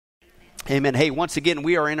Amen. Hey, once again,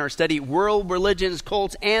 we are in our study, World Religions,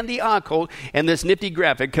 Cults, and the Occult, and this nifty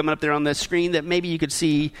graphic coming up there on the screen that maybe you could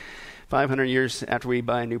see 500 years after we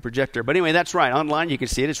buy a new projector. But anyway, that's right. Online, you can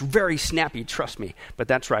see it. It's very snappy, trust me. But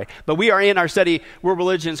that's right. But we are in our study, World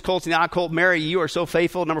Religions, Cults, and the Occult. Mary, you are so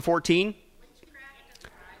faithful. Number 14.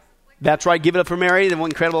 That's right. Give it up for Mary, the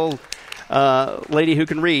one incredible lady who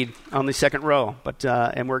can read on the second row,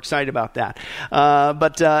 and we're excited about that.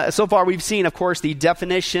 But so far we've seen, of course, the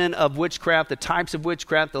definition of witchcraft, the types of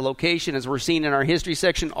witchcraft, the location, as we're seeing in our history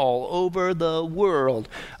section, all over the world.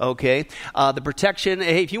 Okay, the protection.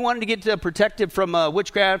 Hey, if you wanted to get protected from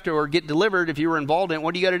witchcraft or get delivered, if you were involved in it,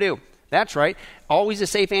 what do you got to do? That's right. Always a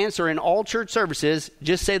safe answer in all church services.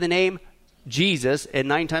 Just say the name Jesus, and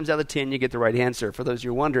 9 times out of 10, you get the right answer, for those of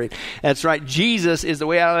you wondering. That's right. Jesus is the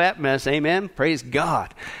way out of that mess. Amen. Praise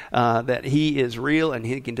God that he is real and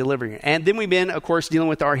he can deliver you. And then we've been, of course, dealing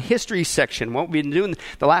with our history section. What we've been doing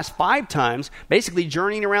the last 5 times, basically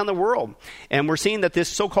journeying around the world. And we're seeing that this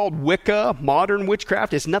so-called Wicca, modern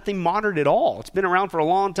witchcraft, is nothing modern at all. It's been around for a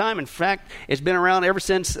long time. In fact, it's been around ever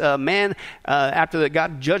since man, after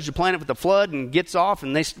God judged the planet with the flood and gets off,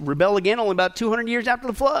 and they rebel again only about 200 years after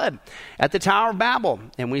the flood. At the Tower of Babel.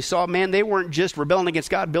 And we saw, man, they weren't just rebelling against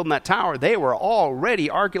God building that tower. They were already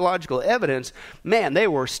archaeological evidence. Man, they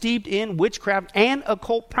were steeped in witchcraft and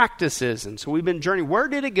occult practices. And so we've been journeying. Where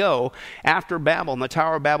did it go after Babel and the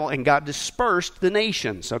Tower of Babel, and God dispersed the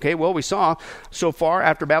nations? Okay, well, we saw so far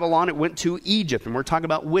after Babylon, it went to Egypt. And we're talking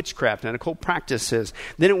about witchcraft and occult practices.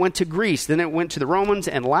 Then it went to Greece. Then it went to the Romans.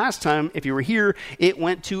 And last time, if you were here, it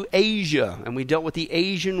went to Asia. And we dealt with the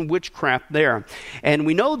Asian witchcraft there. And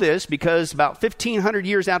we know this because about 1,500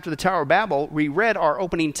 years after the Tower of Babel, we read our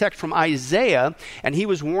opening text from Isaiah, and he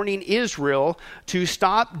was warning Israel to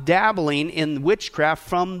stop dabbling in witchcraft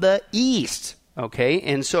from the east. Okay,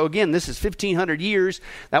 and so again, this is 1,500 years.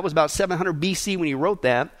 That was about 700 BC when he wrote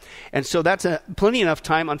that. And so that's plenty enough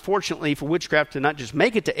time, unfortunately, for witchcraft to not just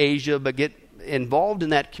make it to Asia, but get involved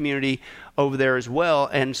in that community over there as well.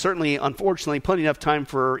 And certainly, unfortunately, plenty enough time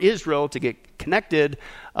for Israel to get connected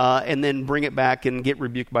and then bring it back and get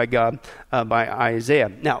rebuked by God by Isaiah.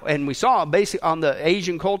 Now, and we saw basically on the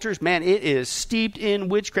Asian cultures, man, it is steeped in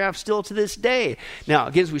witchcraft still to this day. Now,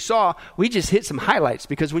 again, as we saw, we just hit some highlights,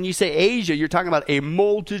 because when you say Asia, you're talking about a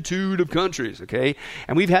multitude of countries, okay?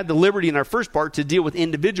 And we've had the liberty in our first part to deal with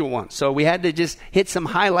individual ones. So we had to just hit some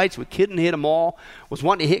highlights. We couldn't hit them all. Was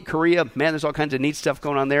wanting to hit Korea. Man, there's all kinds of neat stuff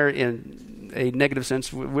going on there in a negative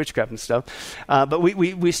sense, witchcraft and stuff. But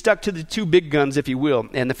we stuck to the 2 big guns, if you will.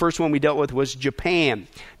 And the first one we dealt with was Japan.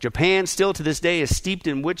 Japan still to this day is steeped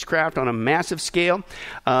in witchcraft on a massive scale.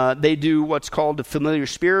 They do what's called the familiar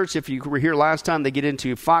spirits. If you were here last time, they get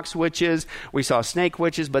into fox witches. We saw snake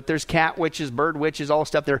witches, but there's cat witches, bird witches, all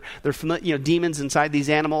stuff. They're familiar, demons inside these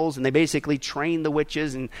animals, and they basically train the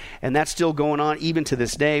witches, and that's still going on even to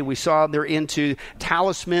this day. We saw they're into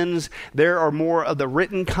talismans. There are more of the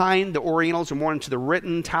written kind. The Orientals are more into the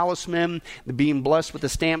written talisman, the being blessed with the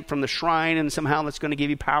stamp from the shrine, and somehow that's going to give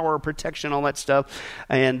you power or protection, all that stuff.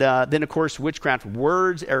 And then, of course, witchcraft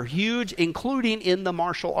words are huge, including in the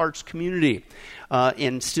martial arts community,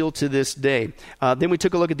 and still to this day. Then we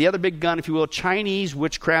took a look at the other big gun, if you will, Chinese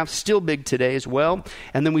witchcraft, still big today as well.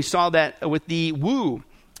 And then we saw that with the Wu,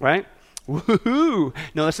 right? Woo-hoo.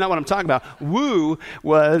 No, that's not what I'm talking about. Wu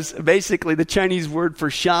was basically the Chinese word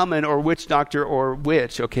for shaman or witch doctor or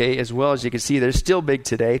witch, okay, as well. As you can see, they're still big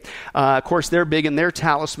today. Of course, they're big in their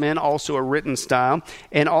talisman, also a written style,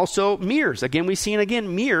 and also mirrors. Again, we've seen,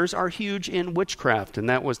 mirrors are huge in witchcraft, and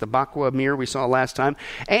that was the Bakwa mirror we saw last time.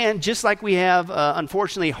 And just like we have,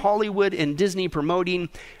 unfortunately, Hollywood and Disney promoting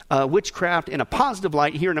witchcraft in a positive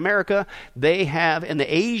light here in America, they have in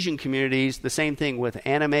the Asian communities the same thing with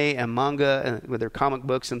anime and manga, with their comic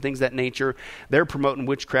books and things of that nature. They're promoting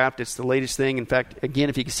witchcraft. It's the latest thing. In fact, again,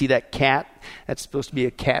 if you can see that cat, that's supposed to be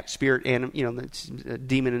a cat spirit, and it's a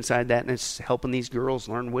demon inside that, and it's helping these girls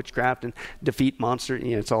learn witchcraft and defeat monsters.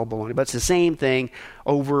 It's all baloney, but it's the same thing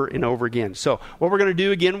over and over again. So what we're going to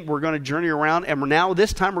do again, we're going to journey around, and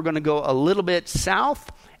this time we're going to go a little bit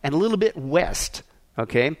south and a little bit west.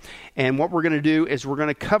 Okay, and what we're going to do is we're going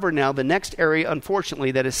to cover now the next area,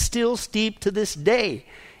 unfortunately, that is still steeped to this day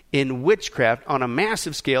in witchcraft on a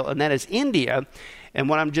massive scale, and that is India, and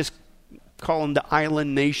what I'm just calling the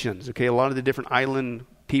island nations. Okay, a lot of the different island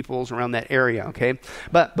peoples around that area, okay?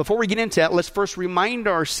 But before we get into that, let's first remind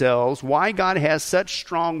ourselves why God has such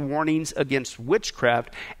strong warnings against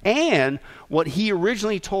witchcraft and what he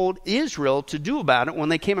originally told Israel to do about it when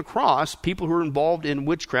they came across people who were involved in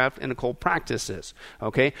witchcraft and occult practices,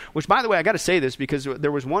 okay? Which, by the way, I got to say this because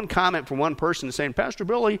there was one comment from one person saying, Pastor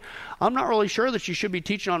Billy, I'm not really sure that you should be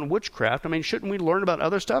teaching on witchcraft. I mean, shouldn't we learn about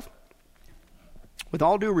other stuff? With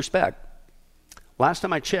all due respect, last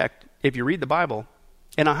time I checked, if you read the Bible,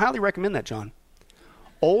 and I highly recommend that, John,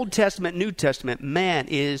 Old Testament, New Testament, man,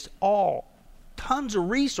 is all tons of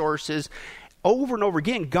resources. Over and over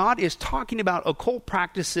again, God is talking about occult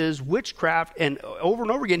practices, witchcraft, and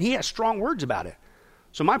over again, he has strong words about it.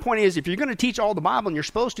 So my point is, if you're going to teach all the Bible and you're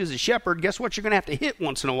supposed to as a shepherd, guess what you're going to have to hit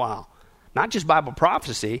once in a while? Not just Bible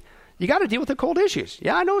prophecy. You got to deal with occult issues.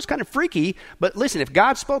 Yeah, I know it's kind of freaky, but listen, if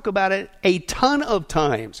God spoke about it a ton of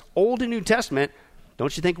times, Old and New Testament,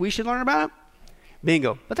 don't you think we should learn about it?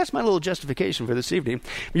 Bingo. But that's my little justification for this evening.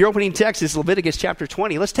 Your opening text is Leviticus chapter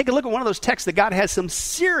 20. Let's take a look at one of those texts that God has some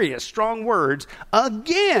serious, strong words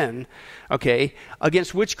again, okay,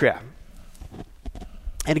 against witchcraft.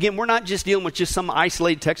 And again, we're not just dealing with just some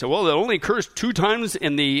isolated text. Well, it only occurs 2 times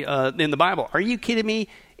in the Bible. Are you kidding me?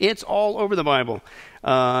 It's all over the Bible.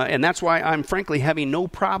 And that's why I'm frankly having no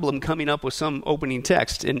problem coming up with some opening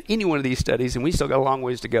text in any one of these studies, and we still got a long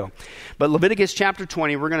ways to go. But Leviticus chapter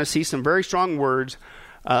 20, we're going to see some very strong words,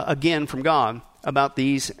 again, from God about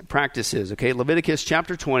these practices. Okay, Leviticus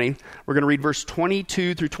chapter 20, we're going to read verse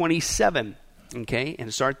 22 through 27. Okay,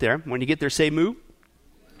 and start there. When you get there, say moo.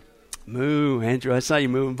 Moo, Andrew, I saw you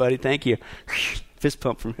moving, buddy. Thank you. Fist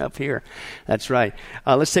pump from up here. That's right.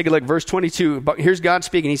 Let's take a look. Verse 22. Here's God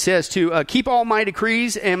speaking. He says to keep all my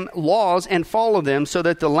decrees and laws and follow them so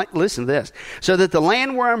that listen to this, so that the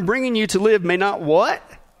land where I'm bringing you to live may not what?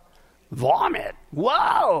 Vomit.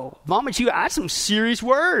 Whoa. Vomit you. That's some serious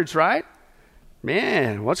words, right?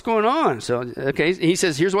 Man, what's going on? So, okay, he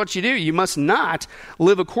says, here's what you do. You must not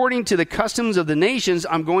live according to the customs of the nations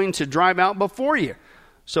I'm going to drive out before you.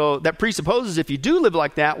 So that presupposes if you do live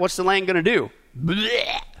like that, what's the land going to do?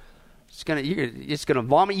 Blech. It's going to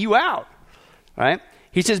vomit you out, right?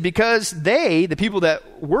 He says, because the people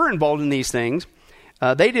that were involved in these things,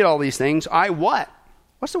 they did all these things. I what?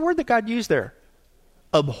 What's the word that God used there?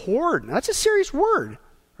 Abhorred. Now, that's a serious word,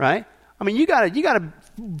 right? I mean, you gotta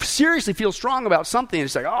seriously feel strong about something.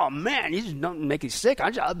 It's like, oh man, you just don't make you sick.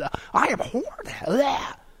 I abhor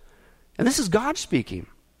that. And this is God speaking.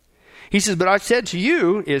 He says, but I said to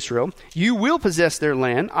you, Israel, you will possess their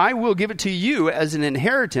land. I will give it to you as an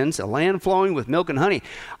inheritance, a land flowing with milk and honey.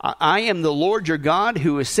 I am the Lord your God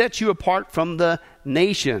who has set you apart from the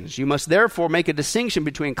nations. You must therefore make a distinction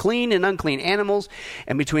between clean and unclean animals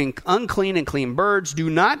and between unclean and clean birds. Do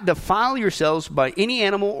not defile yourselves by any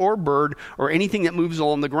animal or bird or anything that moves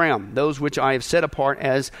along the ground, those which I have set apart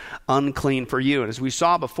as unclean for you. And as we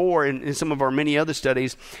saw before in some of our many other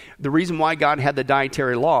studies, the reason why God had the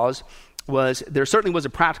dietary laws was there certainly was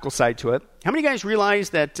a practical side to it. How many guys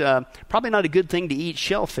realize that probably not a good thing to eat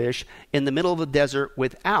shellfish in the middle of the desert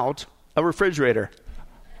without a refrigerator?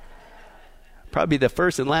 Probably the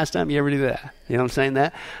first and last time you ever do that. You know what I'm saying?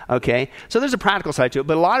 That? Okay. So there's a practical side to it.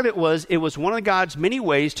 But a lot of it was one of God's many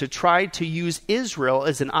ways to try to use Israel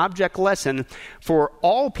as an object lesson for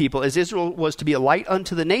all people, as Israel was to be a light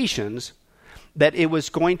unto the nations, that it was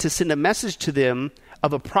going to send a message to them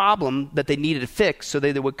of a problem that they needed to fix so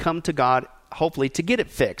they would come to God, hopefully, to get it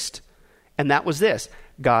fixed. And that was this.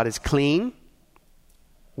 God is clean.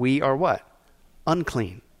 We are what?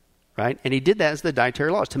 Unclean. Right? And he did that as the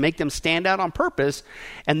dietary laws to make them stand out on purpose.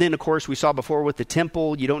 And then, of course, we saw before with the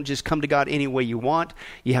temple, you don't just come to God any way you want.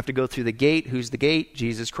 You have to go through the gate. Who's the gate?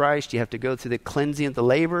 Jesus Christ. You have to go through the cleansing of the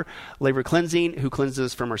labor cleansing. Who cleanses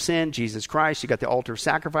us from our sin? Jesus Christ. You got the altar of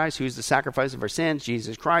sacrifice. Who's the sacrifice of our sins?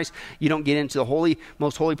 Jesus Christ. You don't get into the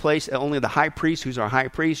most holy place. Only the high priest. Who's our high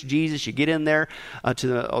priest? Jesus. You get in there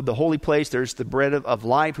to the holy place. There's the bread of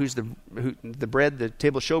life. Who's the bread, the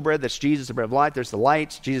table of showbread? That's Jesus, the bread of life. There's the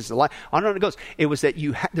lights. Jesus, the light. On and on it goes. It was that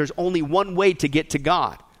there's only one way to get to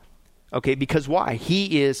God. Okay, because why?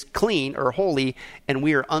 He is clean or holy, and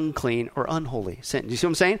we are unclean or unholy. Do you see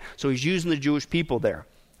what I'm saying? So he's using the Jewish people there,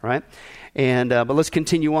 right? And but let's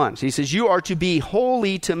continue on. So he says, you are to be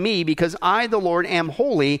holy to me because I, the Lord, am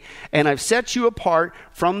holy, and I've set you apart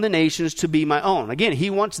from the nations to be my own. Again, he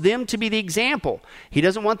wants them to be the example. He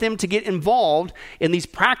doesn't want them to get involved in these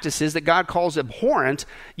practices that God calls abhorrent.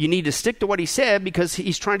 You need to stick to what he said because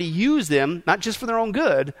he's trying to use them, not just for their own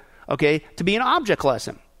good, okay, to be an object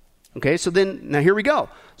lesson. Okay, so then, now here we go.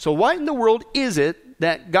 So what in the world is it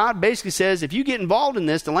that God basically says, if you get involved in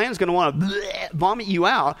this, the land's going to want to vomit you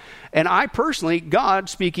out. And I personally, God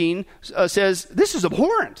speaking, says, this is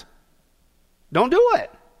abhorrent. Don't do it.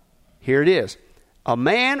 Here it is. A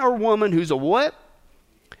man or woman who's a what?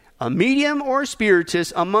 A medium or a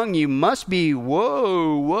spiritist among you must be,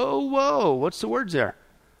 what's the words there?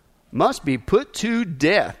 Must be put to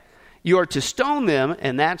death. You are to stone them,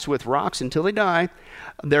 and that's with rocks until they die.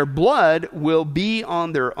 Their blood will be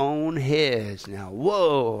on their own heads. Now,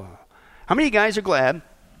 whoa. How many of you guys are glad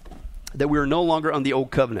that we're no longer on the old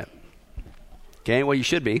covenant? Okay, well, you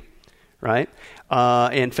should be, right?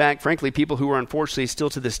 In fact, frankly, people who are unfortunately still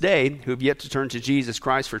to this day, who have yet to turn to Jesus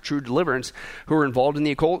Christ for true deliverance, who are involved in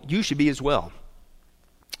the occult, you should be as well.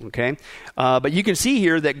 Okay, but you can see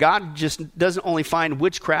here that God just doesn't only find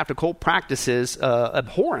witchcraft, occult practices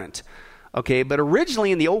abhorrent, okay, but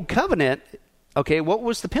originally in the Old Covenant, okay, what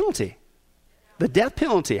was the penalty? The death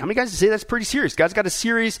penalty. How many guys say that's pretty serious? God's got a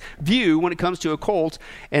serious view when it comes to occult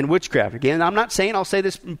and witchcraft. Again, I'm not saying, I'll say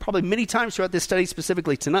this probably many times throughout this study,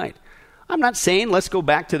 specifically tonight. I'm not saying let's go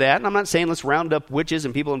back to that, and I'm not saying let's round up witches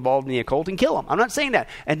and people involved in the occult and kill them. I'm not saying that.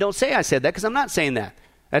 And don't say I said that, because I'm not saying that.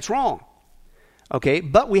 That's wrong. Okay,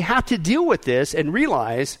 but we have to deal with this and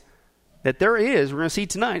realize that there is, we're going to see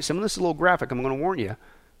tonight, some of this is a little graphic, I'm going to warn you.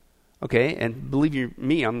 Okay, and believe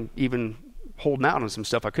me, I'm even holding out on some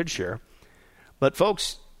stuff I could share. But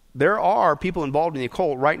folks, there are people involved in the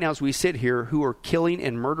occult right now as we sit here who are killing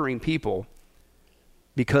and murdering people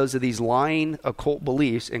because of these lying occult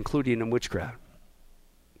beliefs, including in witchcraft.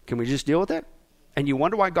 Can we just deal with it? And you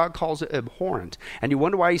wonder why God calls it abhorrent. And you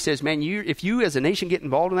wonder why he says, man, if you as a nation get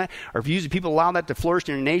involved in that, or if you as people allow that to flourish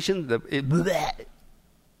in your nation,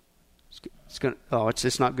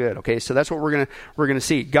 it's not good. Okay, so that's what we're gonna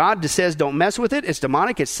see. God just says don't mess with it. It's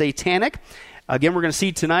demonic. It's satanic. Again, we're going to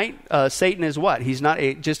see tonight, Satan is what? He's not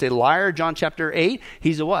just a liar, John chapter 8.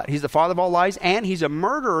 He's a what? He's the father of all lies, and he's a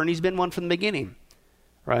murderer, and he's been one from the beginning.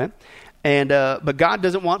 Right? And but God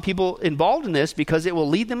doesn't want people involved in this because it will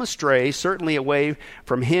lead them astray, certainly away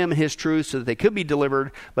from him and his truth so that they could be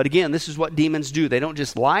delivered. But again, this is what demons do. They don't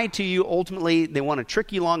just lie to you. Ultimately, they want to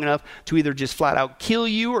trick you long enough to either just flat out kill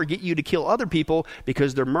you or get you to kill other people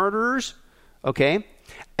because they're murderers, okay?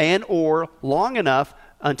 And or long enough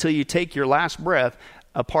until you take your last breath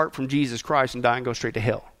apart from Jesus Christ and die and go straight to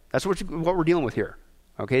hell. That's what we're dealing with here.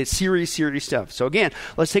 Okay, it's serious stuff. So again,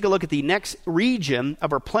 let's take a look at the next region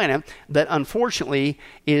of our planet that unfortunately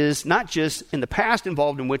is not just in the past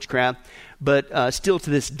involved in witchcraft, but still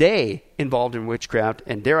to this day involved in witchcraft,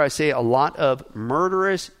 and dare I say, a lot of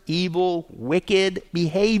murderous, evil, wicked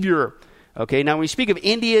behavior. Okay, now when we speak of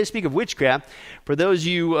India, speak of witchcraft, for those of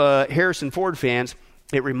you Harrison Ford fans,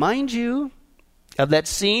 it reminds you of that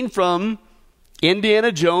scene from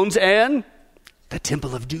Indiana Jones and the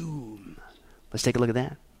Temple of Doom. Let's take a look at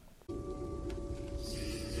that.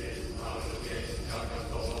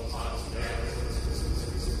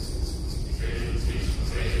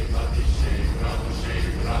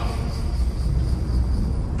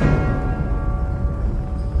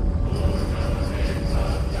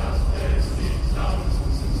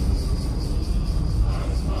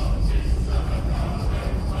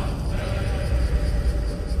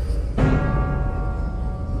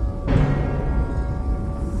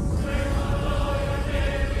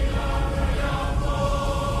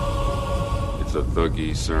 It's a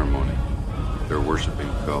Thuggee ceremony. They're worshiping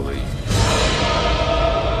Kali.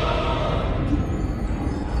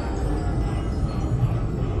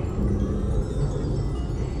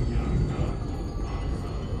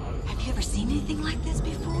 Have you ever seen anything like this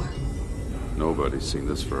before? Nobody's seen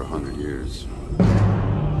this for 100 years.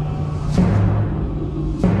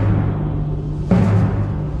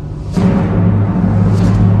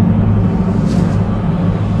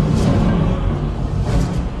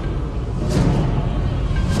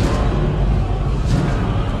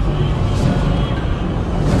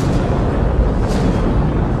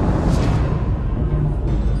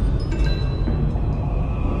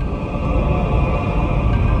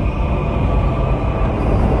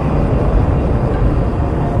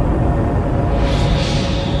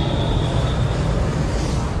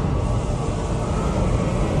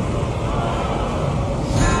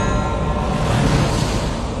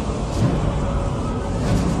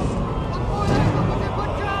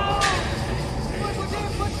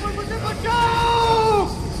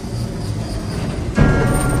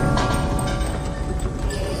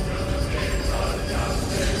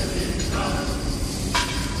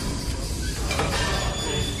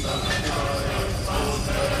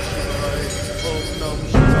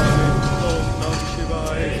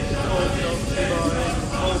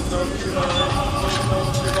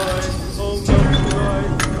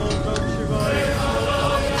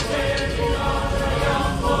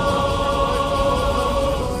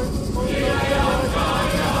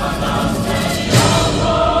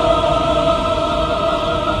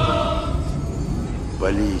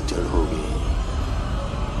 बलि चढ़ोगे,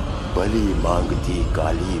 बलि मांगती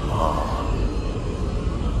काली मां,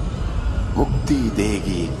 मुक्ति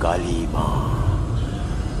देगी काली मां।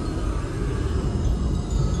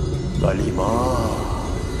 काली मां,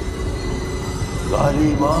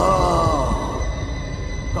 काली मां,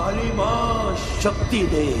 काली मां शक्ति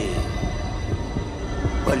दे,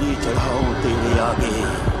 बलि चढ़ाओ तेरे आगे,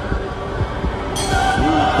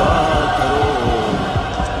 स्वीकार करो।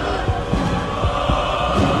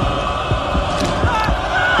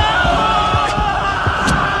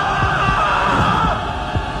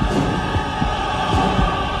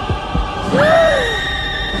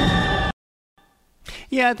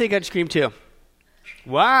 Yeah, I think I'd scream too.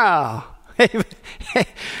 Wow.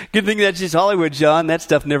 Good thing that's just Hollywood, John. That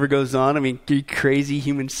stuff never goes on. I mean, crazy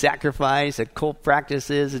human sacrifice, occult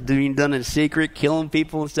practices, being done in secret, killing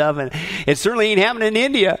people and stuff. And it certainly ain't happening in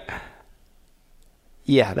India.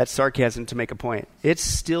 Yeah, that's sarcasm to make a point. It's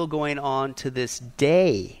still going on to this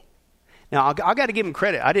day. Now, I got to give them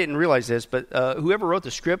credit. I didn't realize this, but whoever wrote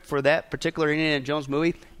the script for that particular Indiana Jones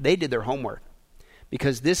movie, they did their homework.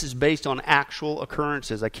 Because this is based on actual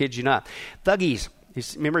occurrences. I kid you not. Thuggies.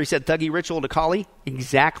 Remember he said thuggy ritual to Kali?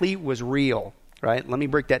 Exactly was real. Right? Let me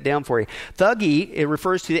break that down for you. Thuggy, it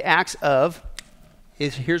refers to the acts of,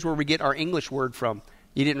 here's where we get our English word from.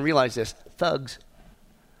 You didn't realize this. Thugs.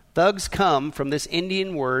 Thugs come from this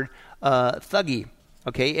Indian word, thuggy.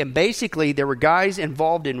 Okay? And basically there were guys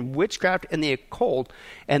involved in witchcraft and the occult,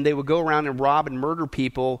 and they would go around and rob and murder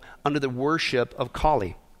people under the worship of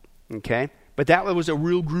Kali. Okay? But that was a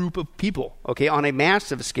real group of people, okay, on a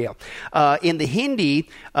massive scale. In the Hindi,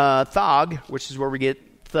 thug, which is where we get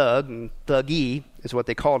thug, and thuggy is what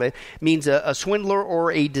they called it, means a swindler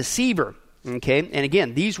or a deceiver, okay? And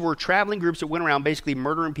again, these were traveling groups that went around basically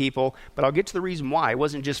murdering people, but I'll get to the reason why. It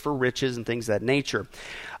wasn't just for riches and things of that nature.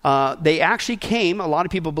 They actually came, a lot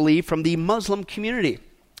of people believe, from the Muslim community,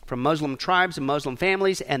 from Muslim tribes and Muslim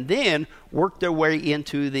families, and then worked their way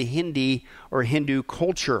into the Hindi or Hindu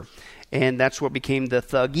culture. And that's what became the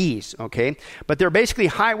thuggies, okay? But they're basically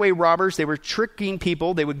highway robbers. They were tricking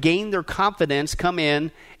people. They would gain their confidence, come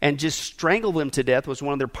in, and just strangle them to death was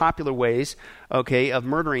one of their popular ways, okay, of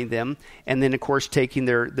murdering them. And then, of course, taking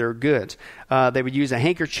their goods. They would use a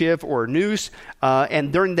handkerchief or a noose.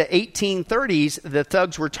 And during the 1830s, the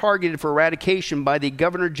thugs were targeted for eradication by the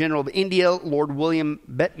Governor General of India, Lord William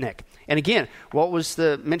Bettnick. And again, what was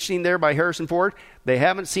the mentioning there by Harrison Ford? They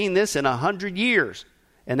haven't seen this in 100 years.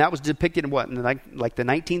 And that was depicted in what, in like the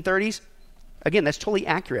 1930s? Again, that's totally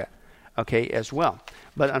accurate, okay, as well.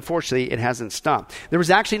 But unfortunately, it hasn't stopped. There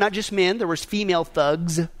was actually not just men, there was female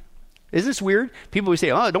thugs. Isn't this weird? People would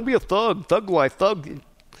say, oh, don't be a thug, thug life, thug.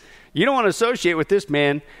 You don't want to associate with this,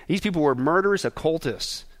 man. These people were murderous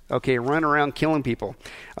occultists, okay, running around killing people,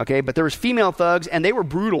 okay? But there was female thugs, and they were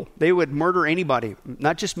brutal. They would murder anybody,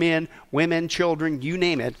 not just men, women, children, you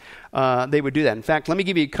name it. They would do that. In fact, let me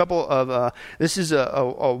give you a couple of, this is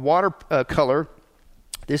a watercolor.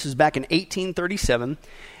 This was back in 1837,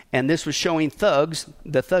 and this was showing thugs,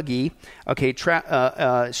 the thuggy, okay,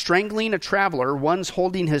 strangling a traveler. One's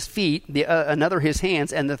holding his feet, another his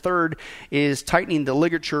hands, and the third is tightening the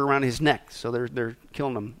ligature around his neck. So they're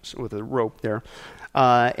killing him with a rope there.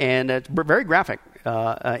 And it's very graphic.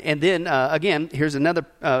 And then, again, here's another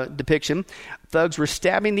depiction. Thugs were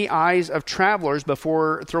stabbing the eyes of travelers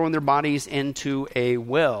before throwing their bodies into a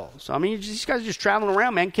well. So, I mean, these guys are just traveling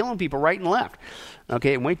around, man, killing people right and left.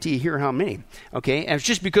 Okay, and wait till you hear how many. Okay, and it's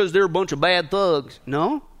just because they're a bunch of bad thugs.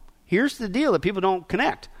 No, here's the deal that people don't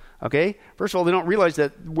connect. Okay, first of all, they don't realize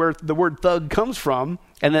that where the word thug comes from,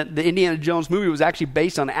 and that the Indiana Jones movie was actually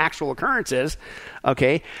based on actual occurrences.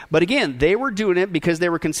 Okay, but again, they were doing it because they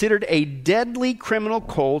were considered a deadly criminal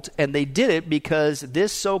cult, and they did it because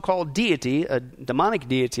this so-called deity, a demonic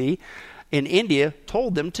deity in India,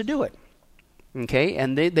 told them to do it. Okay,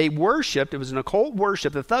 and they worshipped, it was an occult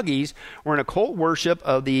worship, the thuggies were an occult worship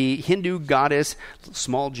of the Hindu goddess,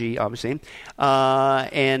 small g, obviously,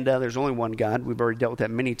 and there's only one god, we've already dealt with that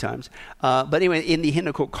many times, but anyway, in the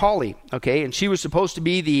Hindu cult, Kali, okay, and she was supposed to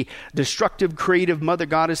be the destructive, creative mother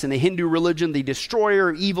goddess in the Hindu religion, the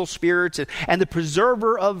destroyer of evil spirits, and the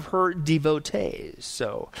preserver of her devotees,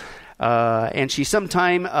 so... and she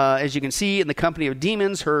sometime, as you can see, in the company of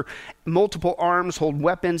demons, her multiple arms hold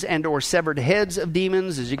weapons and or severed heads of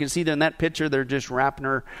demons. As you can see there in that picture, they're just wrapping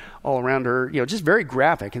her all around her, just very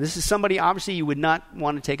graphic. And this is somebody, obviously, you would not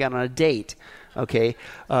want to take out on a date. Okay,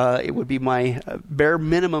 it would be my bare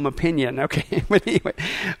minimum opinion. Okay, but anyway,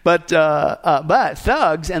 but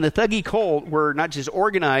thugs and the thuggy cult were not just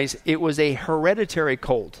organized; it was a hereditary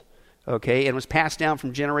cult. okay, and was passed down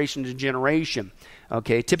from generation to generation,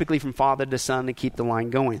 okay, typically from father to son to keep the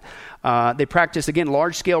line going. They practiced, again,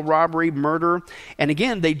 large-scale robbery, murder, and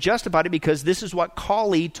again, they justified it because this is what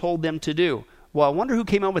Kali told them to do. Well, I wonder who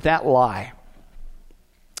came up with that lie,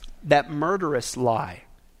 that murderous lie.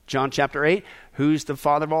 John chapter 8, who's the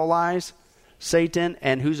father of all lies? Satan.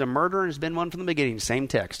 And who's a murderer has been one from the beginning. Same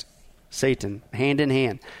text. Satan, hand in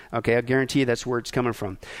hand. Okay, I guarantee you that's where it's coming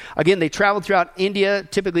from. Again, they traveled throughout India,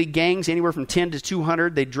 typically gangs anywhere from 10 to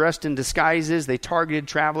 200. They dressed in disguises. They targeted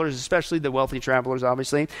travelers, especially the wealthy travelers,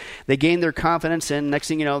 obviously. They gained their confidence, and next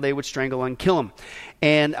thing you know, they would strangle and kill them.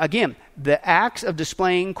 And again, the acts of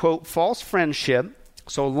displaying, quote, false friendship,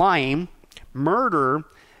 so lying, murder,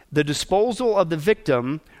 the disposal of the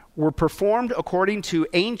victim, were performed according to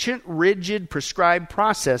ancient, rigid, prescribed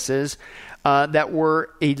processes that were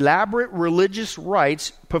elaborate religious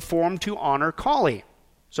rites performed to honor Kali.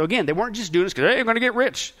 So again, they weren't just doing this because, hey, I'm going to get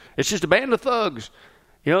rich. It's just a band of thugs.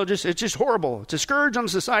 You know, it's just horrible. It's a scourge on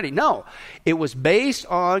society. No, it was based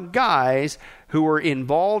on guys who were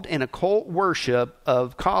involved in occult worship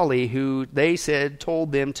of Kali, who they said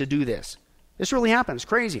told them to do this. This really happens.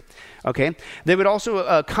 Crazy. Okay. They would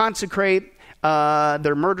also consecrate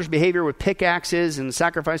their murderous behavior with pickaxes and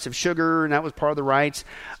sacrifice of sugar, and that was part of the rites.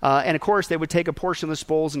 And of course, they would take a portion of the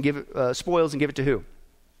spoils and give it to who?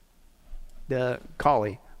 The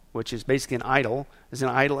Kali, which is basically an idol. Is an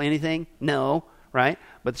idol anything? No, right?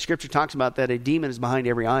 But the scripture talks about that a demon is behind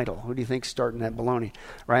every idol. Who do you think's starting that baloney,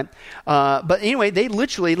 right? But anyway, they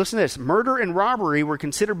literally, listen to this, murder and robbery were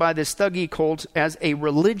considered by this Thuggee cult as a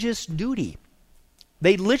religious duty.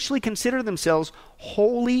 They literally consider themselves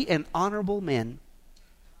holy and honorable men,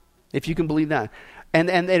 if you can believe that. And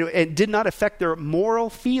it did not affect their moral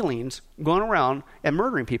feelings going around and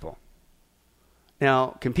murdering people.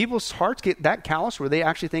 Now, can people's hearts get that callous where they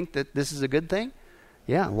actually think that this is a good thing?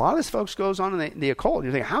 Yeah, a lot of this folks goes on in the occult. And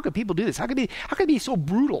you're thinking, how could people do this? How could it be so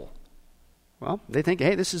brutal? Well, they think,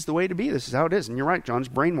 hey, this is the way to be. This is how it is. And you're right, John's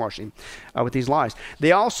brainwashing with these lies.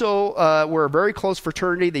 They also were a very close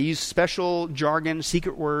fraternity. They used special jargon,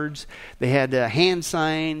 secret words. They had hand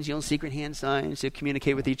signs, secret hand signs to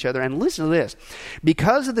communicate with each other. And listen to this.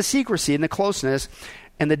 Because of the secrecy and the closeness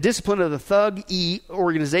and the discipline of the Thuggee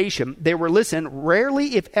organization, they were,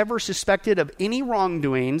 rarely if ever suspected of any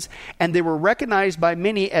wrongdoings, and they were recognized by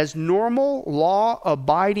many as normal,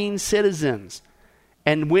 law-abiding citizens,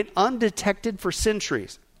 and went undetected for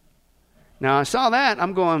centuries. Now, I saw that.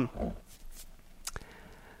 I'm going,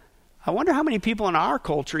 I wonder how many people in our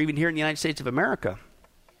culture, even here in the United States of America,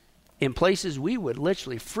 in places we would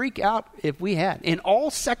literally freak out if we had, in all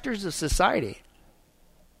sectors of society.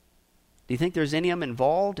 Do you think there's any of them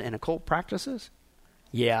involved in occult practices?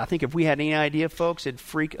 Yeah, I think if we had any idea, folks, it'd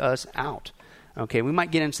freak us out. Okay, we might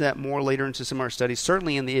get into that more later into some of our studies,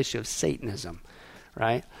 certainly in the issue of Satanism,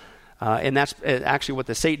 right? And that's actually what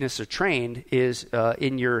the Satanists are trained is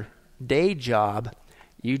in your day job,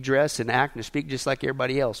 you dress and act and speak just like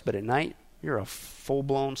everybody else. But at night, you're a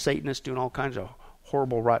full-blown Satanist doing all kinds of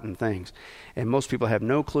horrible, rotten things. And most people have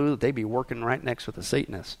no clue that they'd be working right next with the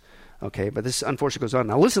Satanists. Okay, but this unfortunately goes on.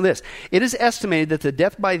 Now listen to this. It is estimated that the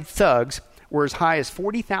death by thugs were as high as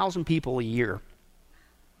 40,000 people a year.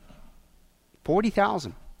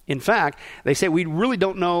 40,000. In fact, they say we really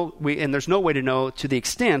don't know, and there's no way to know to the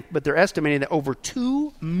extent, but they're estimating that over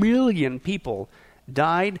 2 million people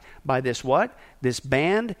died by this what? This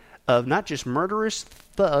band of not just murderous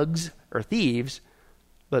thugs or thieves,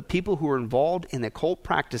 but people who were involved in occult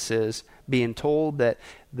practices being told that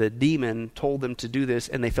the demon told them to do this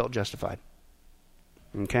and they felt justified.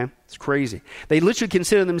 Okay? It's crazy. They literally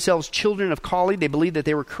consider themselves children of Kali. They believe that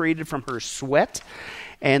they were created from her sweat,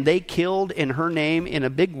 and they killed in her name in a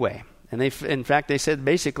big way. And in fact, they said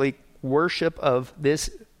basically worship of this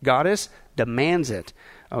goddess demands it.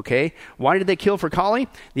 Okay? Why did they kill for Kali?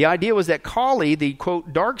 The idea was that Kali, the,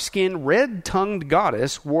 quote, dark-skinned, red-tongued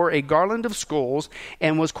goddess, wore a garland of skulls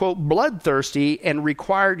and was, quote, bloodthirsty and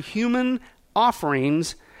required human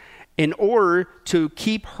offerings in order to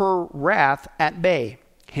keep her wrath at bay,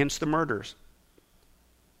 hence the murders.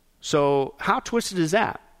 So how twisted is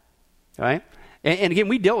that? Right? And again,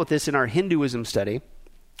 we dealt with this in our Hinduism study,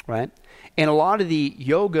 right? And a lot of the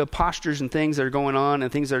yoga postures and things that are going on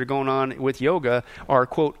and things that are going on with yoga are,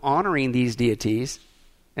 quote, honoring these deities.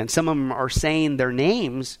 And some of them are saying their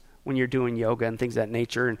names when you're doing yoga and things of that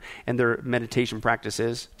nature and their meditation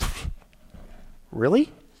practices. Really?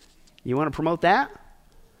 You want to promote that?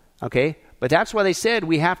 Okay. But that's why they said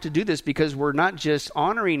we have to do this, because we're not just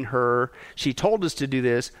honoring her. She told us to do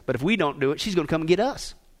this, but if we don't do it, she's going to come and get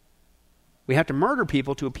us. We have to murder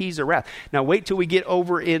people to appease their wrath. Now, wait till we get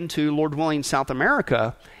over into, Lord willing, South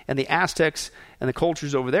America and the Aztecs and the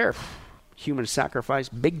cultures over there. Human sacrifice,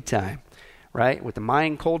 big time, right? With the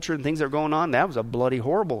Mayan culture and things that are going on, that was a bloody,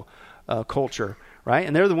 horrible culture, right?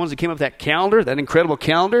 And they're the ones that came up with that calendar, that incredible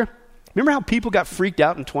calendar. Remember how people got freaked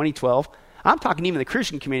out in 2012? I'm talking even the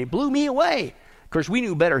Christian community. Blew me away. Of course, we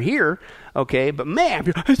knew better here, okay? But man,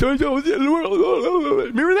 remember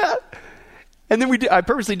that? And then I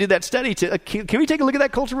purposely did that study to, can we take a look at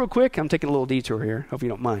that culture real quick? I'm taking a little detour here. Hope you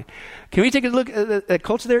don't mind. Can we take a look at the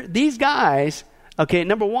culture there? These guys, okay,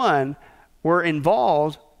 number one, were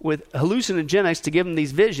involved with hallucinogenics to give them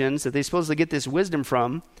these visions that they supposedly get this wisdom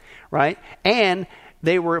from, right? And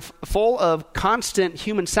they were full of constant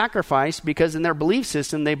human sacrifice because in their belief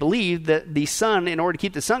system, they believed that the sun, in order to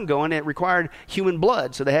keep the sun going, it required human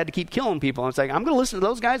blood. So they had to keep killing people. And it's like, I'm going to listen to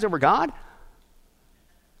those guys over God?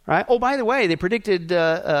 Right? Oh, by the way, they predicted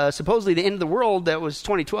supposedly the end of the world. That was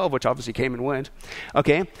 2012, which obviously came and went.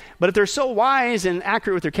 Okay? But if they're so wise and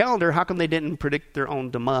accurate with their calendar, how come they didn't predict their own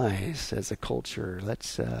demise as a culture?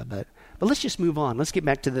 But let's just move on. Let's get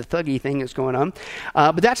back to the thuggy thing that's going on.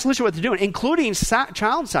 But that's literally what they're doing, including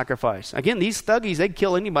child sacrifice. Again, these thuggies, they'd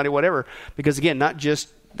kill anybody, whatever. Because again, not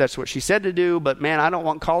just that's what she said to do, but man, I don't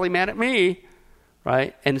want Kali mad at me.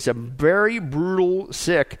 Right? And it's a very brutal,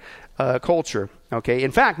 sick culture. Okay,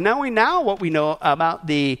 in fact, knowing now what we know about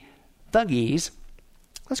the thuggies,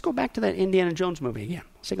 let's go back to that Indiana Jones movie again.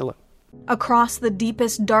 Let's take a look. Across the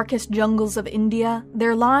deepest, darkest jungles of India,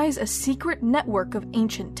 there lies a secret network of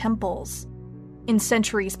ancient temples. In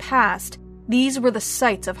centuries past, these were the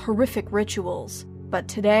sites of horrific rituals, but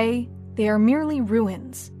today, they are merely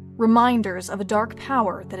ruins, reminders of a dark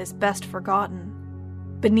power that is best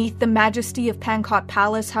forgotten. Beneath the majesty of Pankot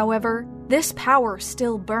Palace, however, this power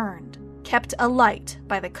still burned, kept alight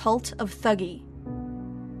by the cult of Thuggee.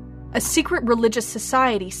 A secret religious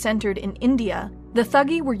society centered in India, the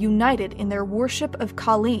Thuggee were united in their worship of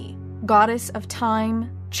Kali, goddess of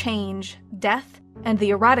time, change, death, and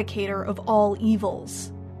the eradicator of all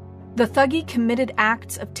evils. The Thuggee committed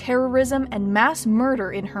acts of terrorism and mass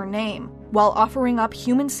murder in her name, while offering up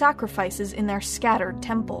human sacrifices in their scattered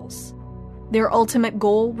temples. Their ultimate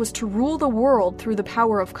goal was to rule the world through the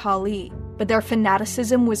power of Kali, but their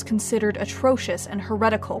fanaticism was considered atrocious and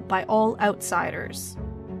heretical by all outsiders.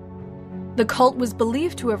 The cult was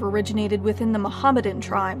believed to have originated within the Mohammedan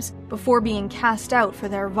tribes before being cast out for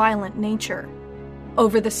their violent nature.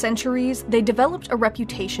 Over the centuries, they developed a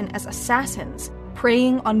reputation as assassins,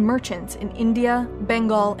 preying on merchants in India,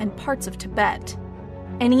 Bengal, and parts of Tibet.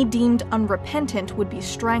 Any deemed unrepentant would be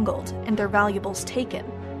strangled and their valuables taken,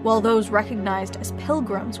 while those recognized as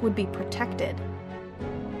pilgrims would be protected.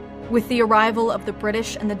 With the arrival of the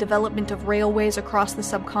British and the development of railways across the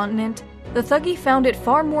subcontinent, the Thuggee found it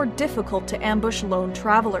far more difficult to ambush lone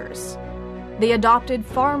travelers. They adopted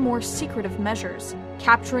far more secretive measures,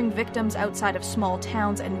 capturing victims outside of small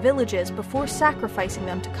towns and villages before sacrificing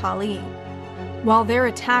them to Kali. While their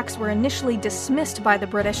attacks were initially dismissed by the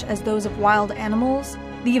British as those of wild animals,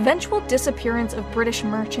 the eventual disappearance of British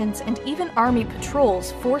merchants and even army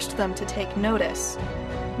patrols forced them to take notice.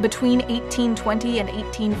 Between 1820 and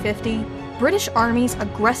 1850, British armies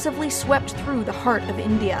aggressively swept through the heart of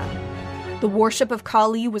India. The worship of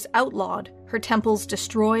Kali was outlawed, her temples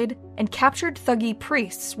destroyed, and captured Thuggee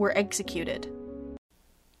priests were executed.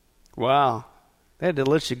 Wow. They had to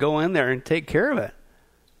let you go in there and take care of it.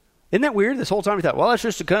 Isn't that weird? This whole time we thought, well, that's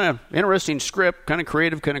just a kind of interesting script, kind of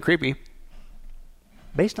creative, kind of creepy.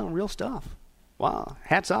 Based on real stuff. Wow.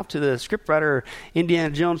 Hats off to the scriptwriter, Indiana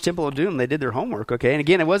Jones, Temple of Doom. They did their homework, okay? And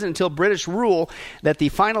again, it wasn't until British rule that the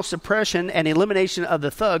final suppression and elimination of the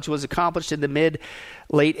thugs was accomplished in the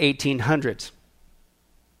mid-late 1800s.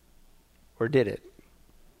 Or did it?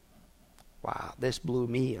 Wow, this blew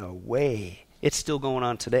me away. It's still going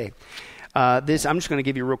on today. I'm just going to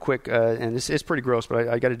give you real quick, and this is pretty gross, but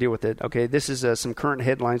I got to deal with it. Okay, this is some current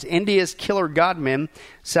headlines. India's killer godmen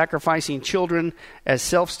sacrificing children as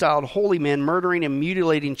self-styled holy men, murdering and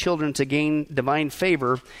mutilating children to gain divine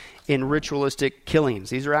favor in ritualistic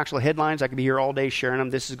killings. These are actual headlines. I could be here all day sharing them.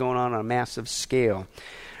 This is going on a massive scale.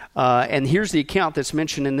 And here's the account that's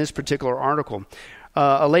mentioned in this particular article.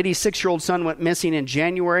 A lady's 6-year-old son went missing in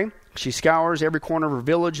January. She scours every corner of her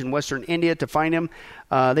village in western India to find him.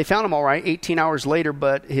 They found him all right 18 hours later,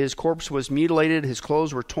 but his corpse was mutilated, his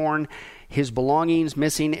clothes were torn, his belongings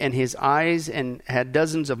missing, and his eyes and had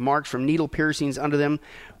dozens of marks from needle piercings under them.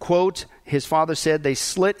 Quote, his father said, they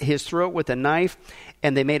slit his throat with a knife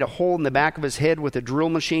and they made a hole in the back of his head with a drill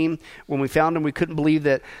machine. When we found him, we couldn't believe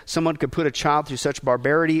that someone could put a child through such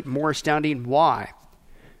barbarity. More astounding, why?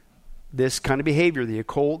 this kind of behavior. The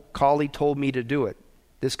occult Kali told me to do it.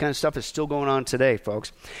 This kind of stuff is still going on today,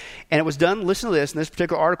 folks. And it was done, listen to this, in this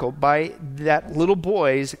particular article, by that little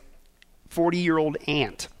boy's 40-year-old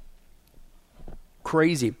aunt.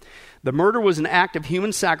 Crazy. The murder was an act of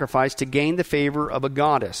human sacrifice to gain the favor of a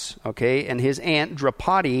goddess, okay? And his aunt,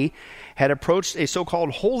 Draupadi, had approached a so-called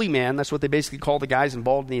holy man. That's what they basically call the guys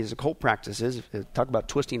involved in these occult practices. Talk about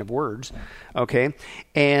twisting of words, okay?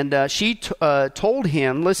 And she told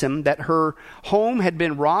him, listen, that her home had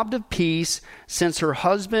been robbed of peace since her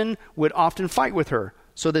husband would often fight with her.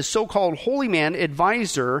 So this so-called holy man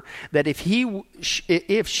advised her that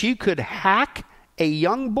if she could hack a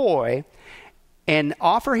young boy and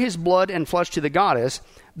offer his blood and flesh to the goddess,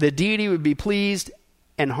 the deity would be pleased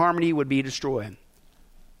and harmony would be destroyed.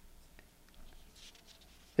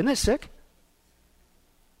 Isn't that sick?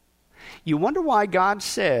 You wonder why God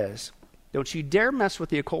says, don't you dare mess with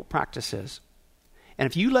the occult practices. And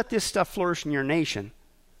if you let this stuff flourish in your nation,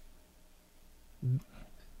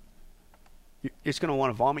 it's going to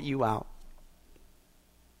want to vomit you out.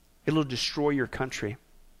 It'll destroy your country.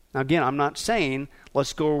 Now, again, I'm not saying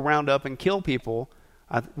let's go round up and kill people.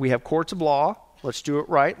 We have courts of law. Let's do it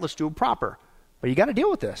right. Let's do it proper. But you got to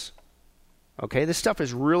deal with this. Okay, this stuff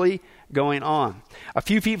is really going on. A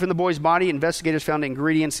few feet from the boy's body, investigators found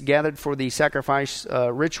ingredients gathered for the sacrifice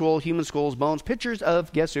ritual, human skulls, bones, pictures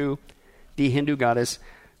of, guess who? The Hindu goddess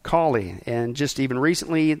Kali. And just even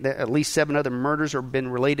recently, at least 7 other murders have been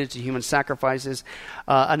related to human sacrifices.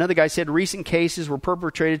 Another guy said recent cases were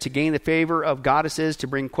perpetrated to gain the favor of goddesses, to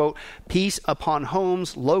bring, quote, peace upon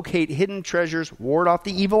homes, locate hidden treasures, ward off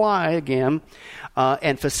the evil eye again,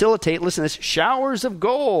 and facilitate, listen to this, showers of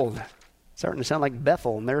gold. Starting to sound like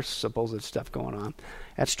Bethel and their supposed stuff going on.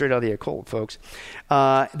 That's straight out of the occult, folks.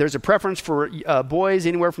 There's a preference for boys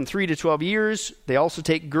anywhere from 3 to 12 years. They also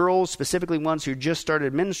take girls, specifically ones who just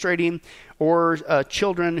started menstruating, or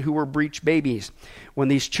children who were breech babies. When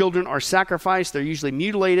these children are sacrificed, they're usually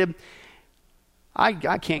mutilated. I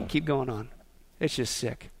can't keep going on. It's just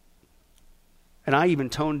sick. And I even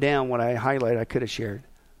toned down what I highlighted I could have shared.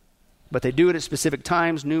 But they do it at specific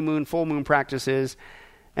times, new moon, full moon practices.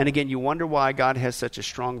 And again, you wonder why God has such a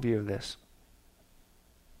strong view of this.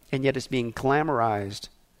 And yet it's being glamorized,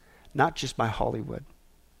 not just by Hollywood.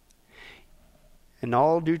 And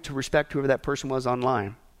all due to respect whoever that person was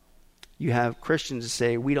online, you have Christians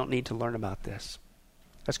say, we don't need to learn about this.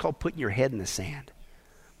 That's called putting your head in the sand.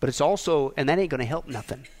 But it's also, and that ain't going to help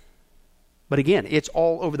nothing. But again, it's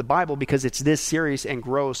all over the Bible because it's this serious and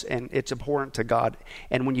gross and it's abhorrent to God.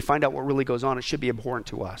 And when you find out what really goes on, it should be abhorrent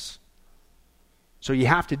to us. So you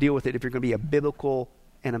have to deal with it if you're going to be a biblical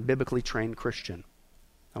and a biblically trained Christian.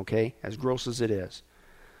 Okay? As gross as it is.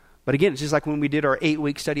 But again, it's just like when we did our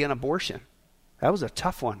 8-week study on abortion. That was a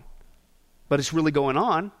tough one. But it's really going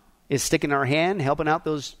on. Is sticking our hand, helping out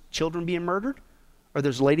those children being murdered? Or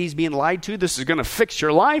those ladies being lied to? This is going to fix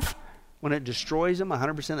your life when it destroys them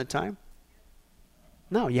 100% of the time?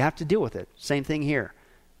 No, you have to deal with it. Same thing here.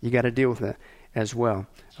 You got to deal with it as well.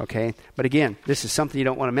 Okay? But again, this is something you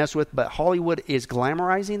don't want to mess with. But Hollywood is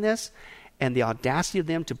glamorizing this, and the audacity of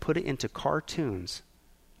them to put it into cartoons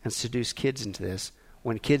and seduce kids into this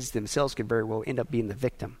when kids themselves could very well end up being the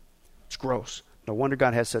victim. It's gross. No wonder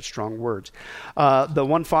God has such strong words. The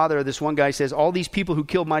one father, this one guy says, all these people who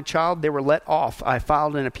killed my child, they were let off. I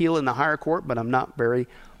filed an appeal in the higher court, but I'm not very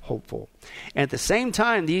hopeful. And at the same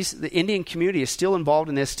time, the Indian community is still involved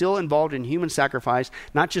in this, still involved in human sacrifice,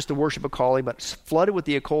 not just the worship of Kali, but flooded with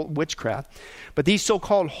the occult witchcraft. But these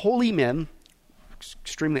so-called holy men,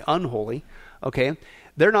 extremely unholy, okay,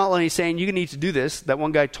 they're not only saying you need to do this. That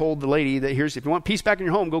one guy told the lady that if you want peace back in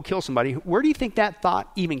your home, go kill somebody. Where do you think that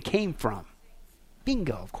thought even came from?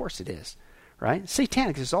 Bingo, of course it is, right?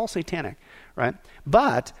 Satanic, it's all satanic, right?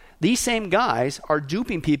 But these same guys are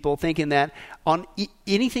duping people thinking that on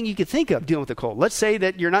anything you could think of dealing with the occult. Let's say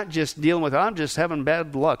that you're not just dealing with, I'm just having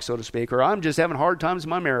bad luck, so to speak, or I'm just having hard times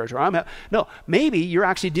in my marriage, or no, maybe you're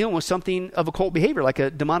actually dealing with something of occult behavior, like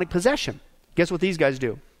a demonic possession. Guess what these guys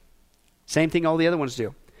do? Same thing all the other ones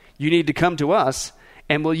do. You need to come to us,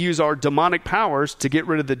 and we'll use our demonic powers to get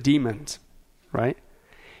rid of the demons, right?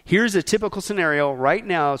 Here's a typical scenario right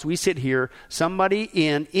now as we sit here. Somebody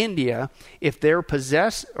in India, if they're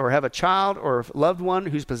possessed or have a child or a loved one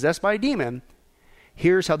who's possessed by a demon,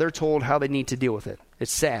 here's how they're told how they need to deal with it.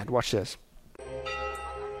 It's sad. Watch this.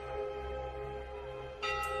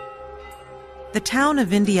 The town of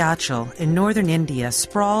Vindhyachal in northern India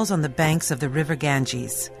sprawls on the banks of the river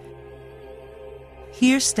Ganges.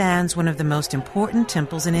 Here stands one of the most important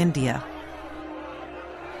temples in India.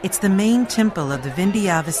 It's the main temple of the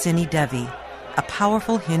Vindhyavasini Devi, a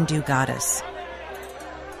powerful Hindu goddess.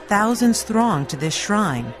 thousands throng to this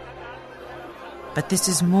shrine. But this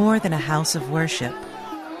is more than a house of worship.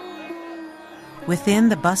 Within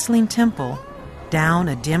the bustling temple, down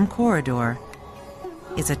a dim corridor,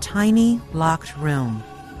 is a tiny, locked room,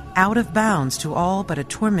 out of bounds to all but a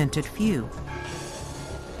tormented few.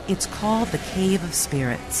 It's called the Cave of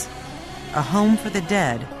Spirits, a home for the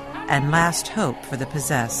dead and last hope for the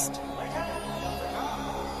possessed.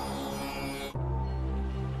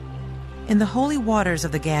 In the holy waters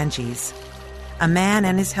of the Ganges, a man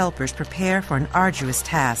and his helpers prepare for an arduous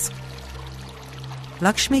task.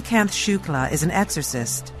 Lakshmikant Shukla is an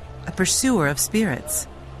exorcist, a pursuer of spirits.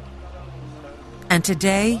 And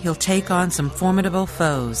today he'll take on some formidable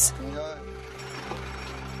foes.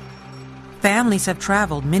 Families have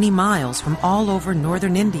traveled many miles from all over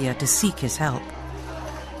northern India to seek his help.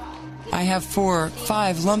 I have 4 or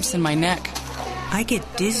 5 lumps in my neck. I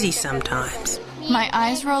get dizzy sometimes. My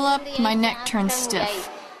eyes roll up, my neck turns stiff.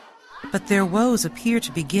 But their woes appear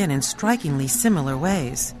to begin in strikingly similar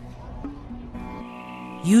ways.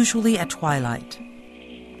 Usually at twilight.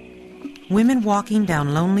 Women walking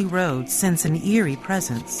down lonely roads sense an eerie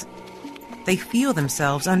presence. They feel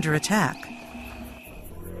themselves under attack.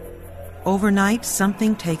 Overnight,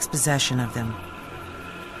 something takes possession of them.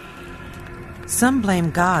 Some blame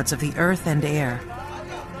gods of the earth and air.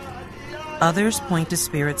 Others point to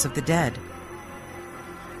spirits of the dead.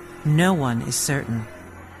 No one is certain.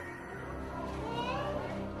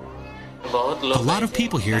 A lot of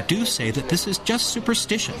people here do say that this is just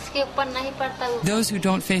superstition. Those who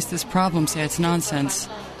don't face this problem say it's nonsense.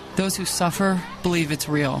 Those who suffer believe it's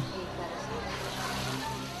real.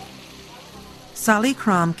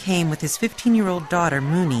 Salikram came with his 15-year-old daughter,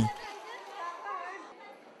 Muni.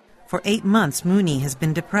 For 8 months, Muni has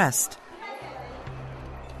been depressed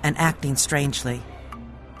and acting strangely.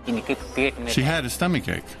 She had a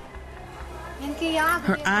stomachache.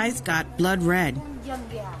 Her eyes got blood red.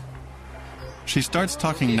 She starts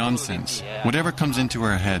talking nonsense, whatever comes into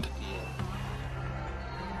her head.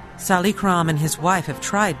 Salikram and his wife have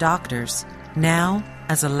tried doctors. Now,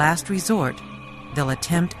 as a last resort, they'll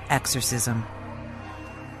attempt exorcism.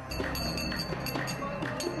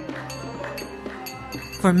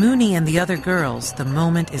 For Muni and the other girls, the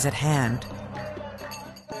moment is at hand.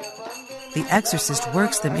 The exorcist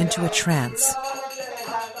works them into a trance.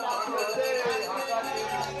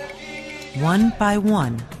 One by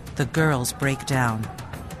one, the girls break down.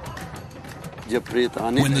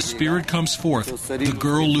 When the spirit comes forth, the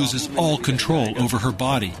girl loses all control over her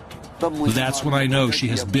body. That's when I know she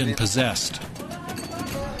has been possessed.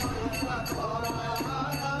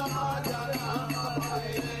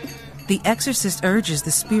 The exorcist urges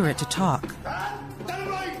the spirit to talk.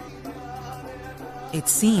 It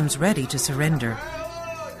seems ready to surrender.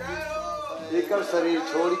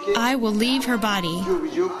 I will leave her body.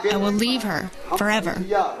 I will leave her forever.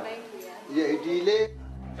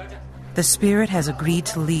 The spirit has agreed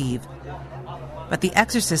to leave, but the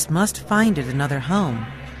exorcist must find it another home.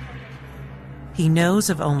 He knows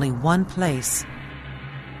of only one place,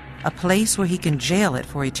 a place where he can jail it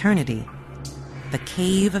for eternity, the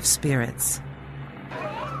Cave of Spirits.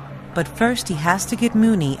 But first he has to get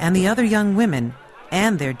Muni and the other young women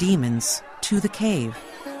and their demons to the cave.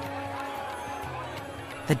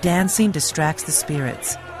 The dancing distracts the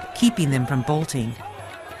spirits, keeping them from bolting.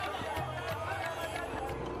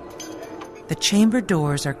 The chamber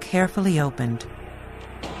doors are carefully opened.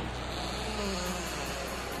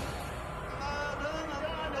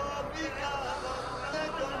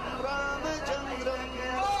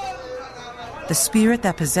 The spirit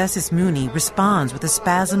that possesses Muni responds with a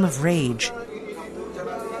spasm of rage,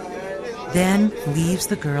 then leaves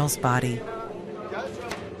the girl's body.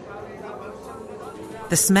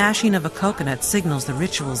 The smashing of a coconut signals the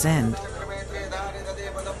ritual's end.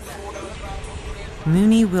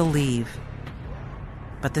 Muni will leave,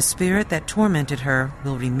 but the spirit that tormented her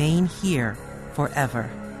will remain here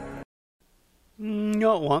forever.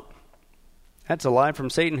 No, it won't. That's a lie from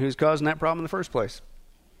Satan, who's causing that problem in the first place.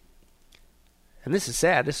 And this is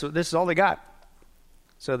sad. This is all they got.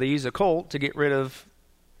 So they use a cult to get rid of,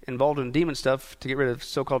 involved in demon stuff, to get rid of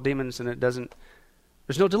so-called demons, and there's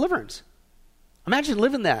no deliverance. Imagine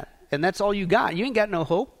living that, and that's all you got. You ain't got no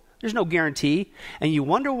hope. There's no guarantee. And you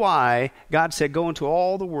wonder why God said, go into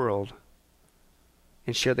all the world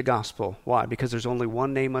and share the gospel. Why? Because there's only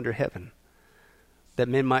one name under heaven that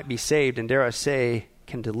men might be saved, and dare I say,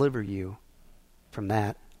 can deliver you from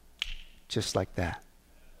that, just like that.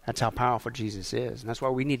 That's how powerful Jesus is. And that's why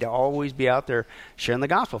we need to always be out there sharing the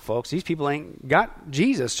gospel, folks. These people ain't got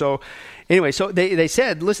Jesus. So anyway, so they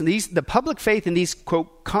said, listen, the public faith in these,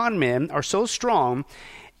 quote, con men are so strong,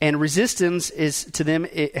 And resistance is to them,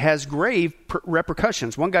 it has grave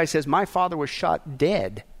repercussions. One guy says, my father was shot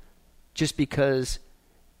dead just because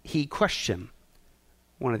he questioned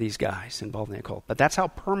one of these guys involved in the occult. But that's how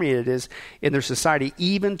permeated it is in their society,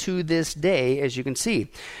 even to this day, as you can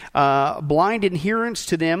see. Blind adherence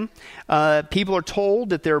to them. People are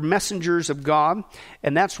told that they're messengers of God,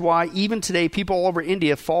 and that's why even today people all over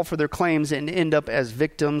India fall for their claims and end up as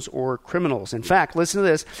victims or criminals. In fact, listen to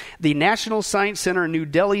this. The National Science Center in New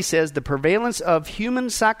Delhi says the prevalence of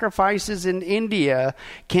human sacrifices in India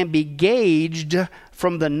can be gauged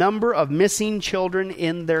from the number of missing children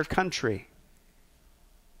in their country.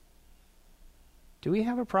 Do we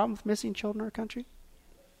have a problem with missing children in our country?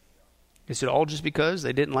 Is it all just because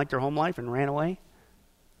they didn't like their home life and ran away?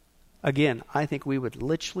 Again, I think we would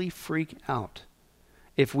literally freak out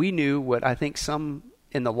if we knew what I think some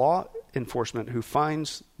in the law enforcement who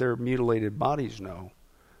finds their mutilated bodies know.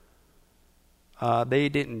 They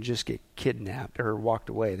didn't just get kidnapped or walked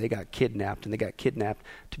away. They got kidnapped, and they got kidnapped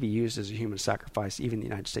to be used as a human sacrifice, even in the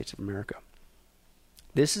United States of America.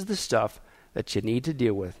 This is the stuff that you need to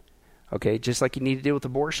deal with. Okay, just like you need to deal with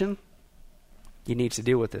abortion, you need to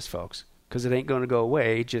deal with this, folks, because it ain't going to go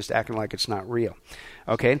away just acting like it's not real.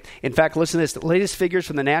 Okay, in fact, listen to this. The latest figures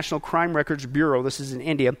from the National Crime Records Bureau, this is in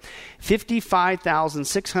India,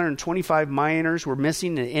 55,625 minors were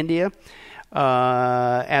missing in India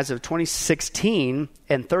as of 2016,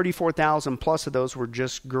 and 34,000 plus of those were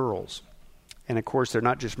just girls. And, of course, they're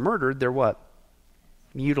not just murdered, they're what?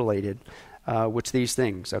 Mutilated. Which these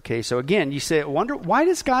things, okay? So again, you say, wonder, why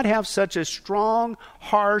does God have such a strong,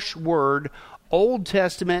 harsh word, Old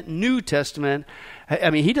Testament, New Testament? I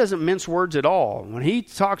mean, he doesn't mince words at all. When he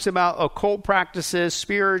talks about occult practices,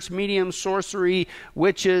 spirits, mediums, sorcery,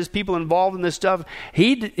 witches, people involved in this stuff,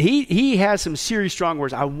 he has some serious strong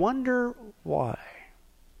words. I wonder why.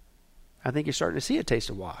 I think you're starting to see a taste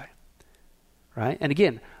of why. Right? And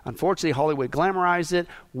again, unfortunately, Hollywood glamorized it.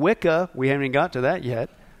 Wicca, we haven't even got to that yet,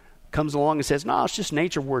 comes along and says, no, it's just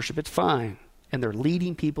nature worship. It's fine. And they're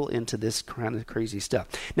leading people into this kind of crazy stuff.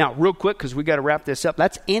 Now, real quick, because we got to wrap this up.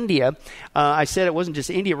 That's India. I said it wasn't just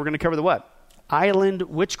India. We're going to cover the what? Island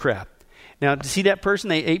witchcraft. Now, to see that person,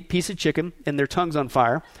 they ate a piece of chicken and their tongue's on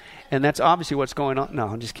fire. And that's obviously what's going on. No,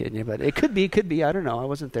 I'm just kidding you. But it could be. I don't know. I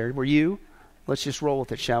wasn't there. Were you? Let's just roll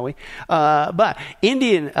with it, shall we? But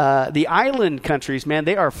the island countries, man,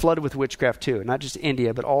 they are flooded with witchcraft too. Not just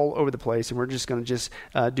India, but all over the place. And we're just going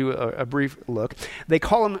to do a brief look. They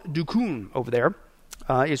call them dukun over there,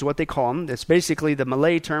 is what they call them. It's basically the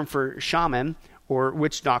Malay term for shaman or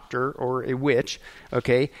witch doctor or a witch,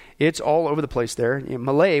 okay? It's all over the place there.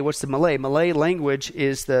 Malay, what's the Malay? Malay language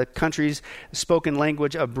is the country's spoken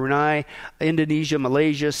language of Brunei, Indonesia,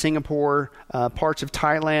 Malaysia, Singapore, parts of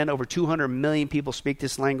Thailand. Over 200 million people speak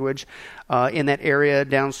this language in that area,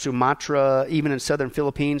 down Sumatra, even in southern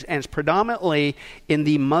Philippines, and it's predominantly in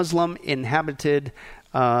the Muslim inhabited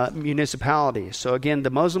municipalities. So again, the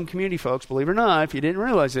Muslim community, folks, believe it or not, if you didn't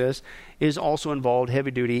realize this, is also involved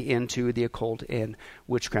heavy duty into the occult and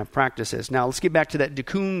witchcraft practices. Now, let's get back to that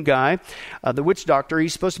Dukun guy, the witch doctor.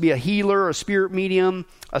 He's supposed to be a healer, a spirit medium,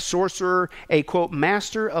 a sorcerer, a, quote,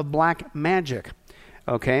 master of black magic.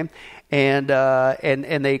 Okay? And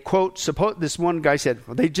they, quote, this one guy said,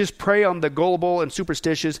 they just prey on the gullible and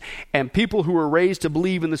superstitious and people who were raised to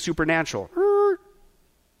believe in the supernatural.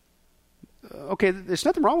 Okay, there's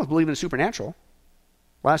nothing wrong with believing in the supernatural.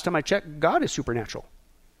 Last time I checked, God is supernatural.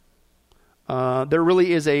 There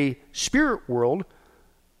really is a spirit world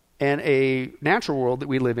and a natural world that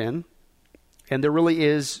we live in. And there really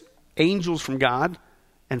is angels from God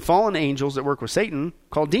and fallen angels that work with Satan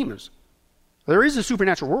called demons. There is a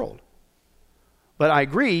supernatural world. But I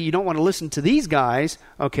agree, you don't want to listen to these guys,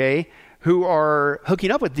 okay, who are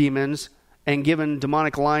hooking up with demons and giving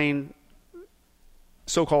demonic lying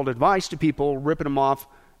so-called advice to people, ripping them off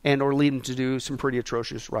and or leading them to do some pretty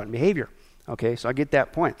atrocious, rotten behavior. Okay, so I get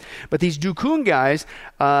that point. But these Dukun guys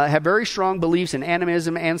have very strong beliefs in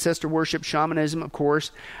animism, ancestor worship, shamanism, of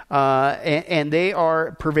course, and they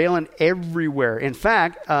are prevalent everywhere. In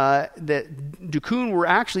fact, the Dukun were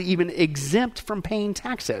actually even exempt from paying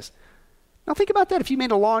taxes. Now think about that. If you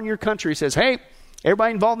made a law in your country that says, hey,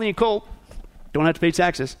 everybody involved in the occult don't have to pay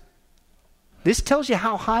taxes. This tells you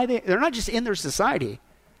how high they're not just in their society,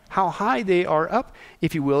 how high they are up,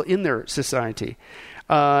 if you will, in their society.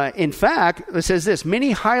 In fact, it says this,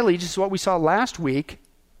 this is what we saw last week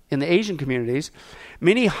in the Asian communities,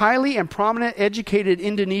 many highly and prominent educated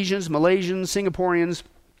Indonesians, Malaysians, Singaporeans,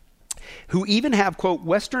 who even have, quote,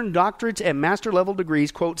 Western doctorates and master level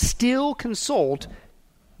degrees, quote, still consult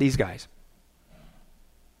these guys.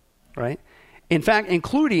 Right? In fact,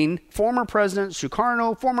 including former President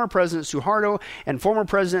Sukarno, former President Suharto, and former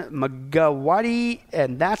President Magawati,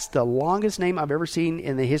 and that's the longest name I've ever seen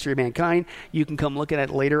in the history of mankind. You can come look at it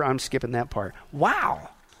later. I'm skipping that part.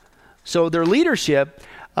 Wow. So their leadership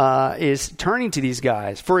is turning to these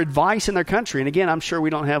guys for advice in their country. And again, I'm sure we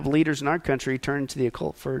don't have leaders in our country turning to the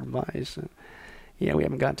occult for advice. Yeah, we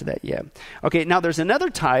haven't gotten to that yet. Okay, now there's another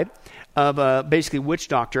type of basically witch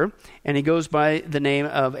doctor, and he goes by the name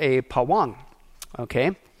of a Pawang.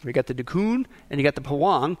 Okay, we got the Dukun and you got the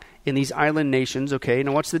Pawang in these island nations. Okay,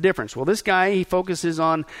 now what's the difference? Well, this guy, he focuses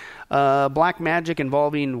on black magic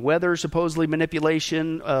involving weather, supposedly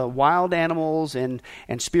manipulation, wild animals and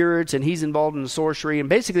spirits, and he's involved in sorcery. And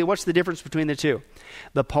basically, what's the difference between the two?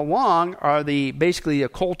 The Pawang are basically the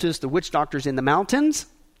occultists, the witch doctors in the mountains,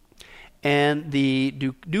 and the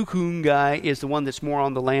Dukun guy is the one that's more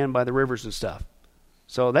on the land by the rivers and stuff.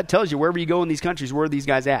 So that tells you wherever you go in these countries, where are these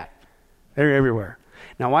guys at? They're everywhere.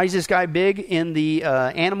 Now, why is this guy big in the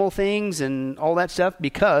animal things and all that stuff?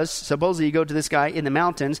 Because supposedly you go to this guy in the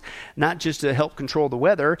mountains, not just to help control the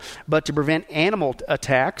weather, but to prevent animal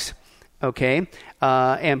attacks, okay?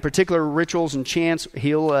 And particular rituals and chants.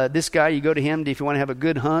 This guy, you go to him if you want to have a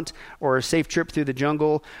good hunt or a safe trip through the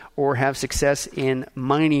jungle or have success in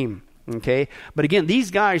mining. Okay, but again,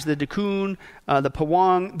 these guys, the Dukun, the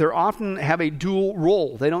Pawang, they often have a dual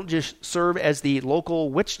role. They don't just serve as the local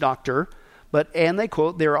witch doctor,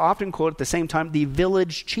 they're often quoted at the same time, the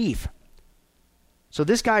village chief. So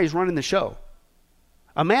this guy is running the show.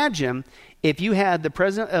 Imagine if you had the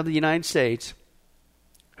President of the United States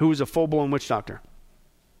who was a full-blown witch doctor.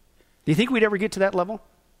 Do you think we'd ever get to that level?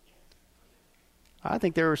 I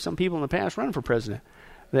think there were some people in the past running for president.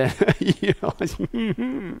 Again,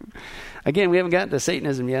 we haven't gotten to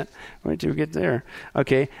Satanism yet. Wait till we get there.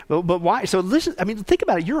 Okay, but why? So listen, I mean, think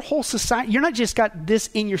about it. Your whole society, you're not just got this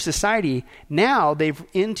in your society. Now they've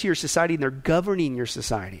into your society and they're governing your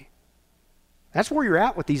society. That's where you're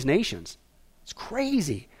at with these nations. It's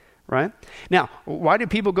crazy, right? Now, why do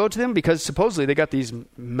people go to them? Because supposedly they got these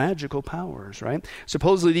magical powers, right?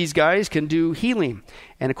 Supposedly these guys can do healing.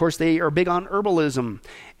 And of course they are big on herbalism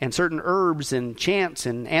and certain herbs and chants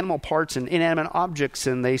and animal parts and inanimate objects.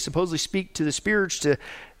 And they supposedly speak to the spirits to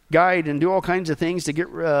guide and do all kinds of things to get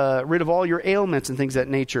rid of all your ailments and things of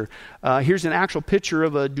that nature. Here's an actual picture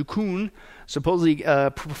of a Dukun supposedly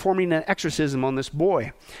performing an exorcism on this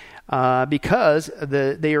boy. Because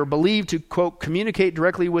they are believed to, quote, communicate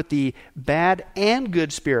directly with the bad and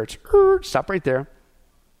good spirits. Stop right there.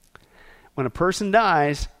 When a person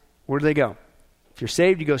dies, where do they go? If you're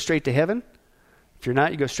saved, you go straight to heaven. If you're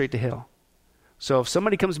not, you go straight to hell. So if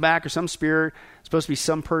somebody comes back or some spirit, it's supposed to be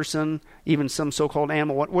some person, even some so-called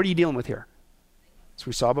animal, what are you dealing with here? As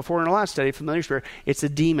we saw before in our last study, familiar spirit, it's a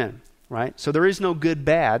demon, right? So there is no good,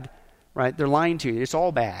 bad, right? They're lying to you. It's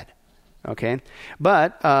all bad. Okay,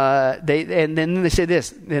 but then they say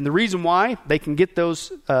this, and the reason why they can get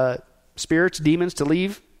those spirits, demons to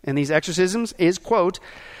leave in these exorcisms is, quote,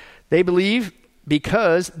 they believe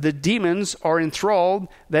because the demons are enthralled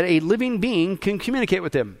that a living being can communicate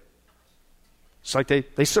with them. It's like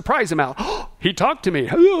they surprise them out. Oh, he talked to me.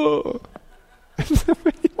 Are you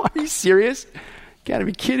serious? Got to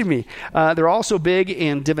be kidding me. They're also big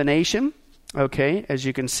in divination. Okay, as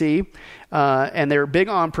you can see, and they're big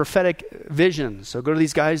on prophetic visions. So go to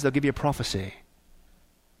these guys; they'll give you a prophecy.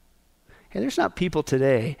 Hey, there's not people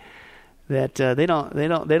today that they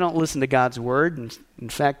don't listen to God's word. And in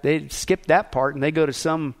fact, they skip that part and they go to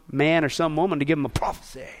some man or some woman to give them a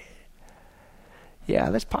prophecy. Yeah,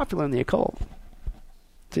 that's popular in the occult.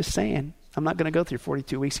 Just saying. I'm not going to go through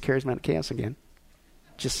 42 weeks of charismatic chaos again.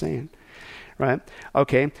 Just saying. Right?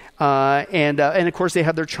 Okay. And of course they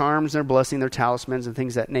have their charms, their blessing, their talismans and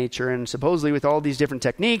things of that nature. And supposedly with all these different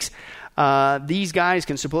techniques, these guys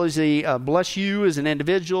can supposedly bless you as an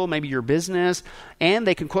individual, maybe your business, and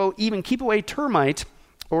they can, quote, even keep away termites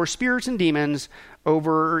or spirits and demons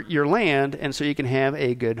over your land, and so you can have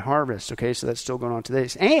a good harvest. Okay, so that's still going on today.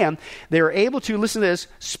 And they are able to, listen to this,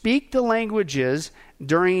 speak the languages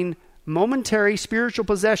during momentary spiritual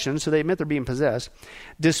possession, so they admit they're being possessed,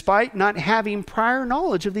 despite not having prior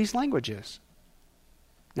knowledge of these languages.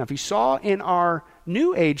 Now, if you saw in our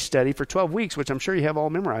New Age study for 12 weeks, which I'm sure you have all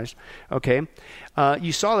memorized, okay,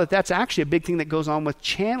 you saw that that's actually a big thing that goes on with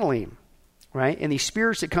channeling, right? And these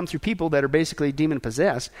spirits that come through people that are basically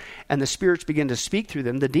demon-possessed, and the spirits begin to speak through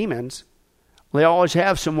them, the demons, they always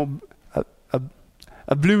have some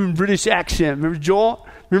a blooming British accent. Remember, Joel?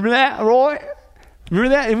 Remember that, Roy? Remember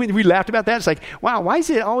that? And we laughed about that. It's like, wow, why is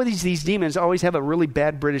it all these demons always have a really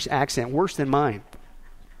bad British accent, worse than mine?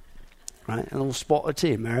 Right? A little spoiled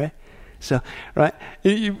too, Mary. So, right?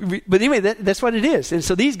 But anyway, that's what it is. And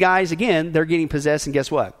so these guys, again, they're getting possessed, and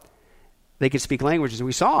guess what? They can speak languages.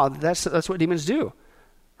 We saw that's what demons do,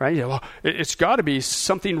 right? You know, well, it's got to be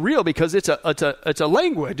something real because it's a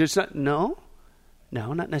language. It's not. No,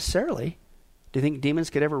 not necessarily. Do you think demons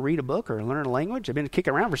could ever read a book or learn a language? They've been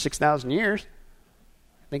kicking around for 6,000 years.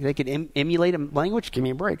 Think they could emulate a language? Give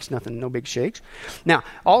me a break. It's nothing, no big shakes. Now,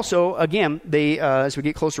 also, again, they as we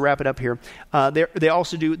get close to wrap it up here, they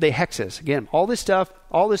also do hexes. Again, all this stuff,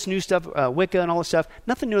 all this new stuff, Wicca and all this stuff,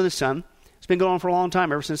 nothing new under the sun. It's been going on for a long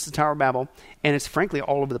time, ever since the Tower of Babel, and it's frankly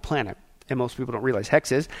all over the planet. And most people don't realize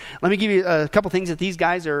hexes. Let me give you a couple things that these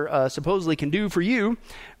guys are supposedly can do for you,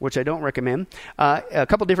 which I don't recommend. A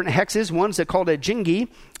couple different hexes. One's called a jingi.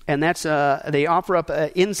 And that's they offer up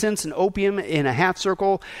incense and opium in a half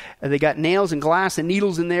circle. They got nails and glass and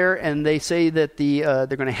needles in there, and they say that they're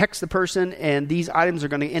going to hex the person, and these items are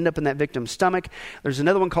going to end up in that victim's stomach. There's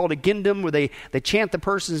another one called a gindam, where they chant the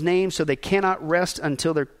person's name so they cannot rest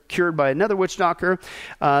until they're cured by another witch doctor.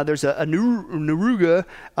 There's a naruga,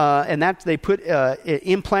 and that they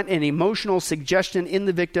implant an emotional suggestion in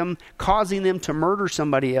the victim, causing them to murder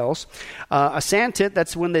somebody else. A santit,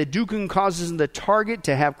 that's when the dukun causes the target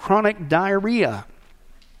to have chronic diarrhea,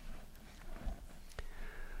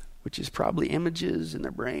 which is probably images in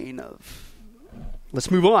their brain of... Let's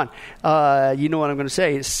move on. You know what I'm going to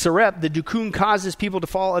say. Serep, the dukun causes people to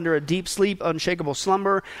fall under a deep sleep, unshakable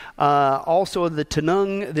slumber. Also the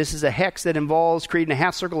tanung, this is a hex that involves creating a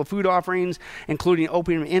half circle of food offerings, including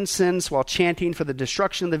opium incense, while chanting for the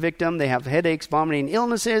destruction of the victim. They have headaches, vomiting,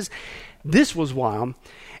 illnesses. This was wild.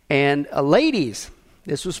 And ladies,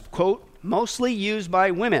 this was, quote, mostly used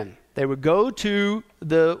by women. They would go to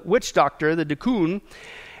the witch doctor, the dukun,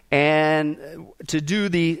 and to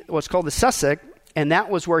do what's called the susek, and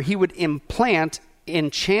that was where he would implant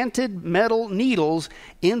enchanted metal needles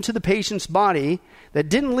into the patient's body that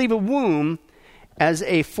didn't leave a wound as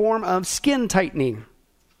a form of skin tightening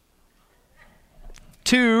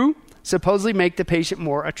to supposedly make the patient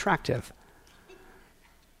more attractive.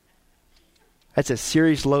 That's a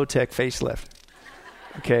serious low-tech facelift.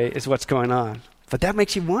 Okay, is what's going on. But that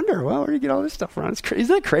makes you wonder, well, where do you get all this stuff from?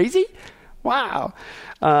 Isn't that crazy? Wow.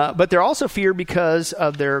 But they're also feared because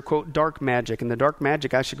of their, quote, dark magic. And the dark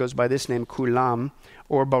magic actually goes by this name, kulam,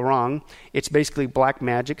 or barang. It's basically black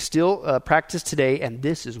magic, still practiced today, and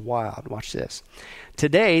this is wild. Watch this.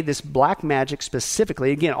 Today, this black magic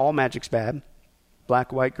specifically, again, all magic's bad.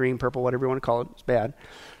 Black, white, green, purple, whatever you want to call it, it's bad.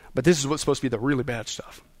 But this is what's supposed to be the really bad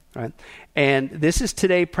stuff. Right? And this is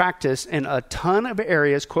today practiced in a ton of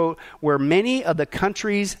areas, quote, where many of the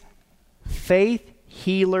country's faith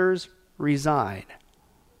healers reside.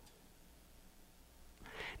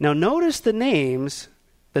 Now notice the names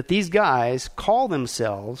that these guys call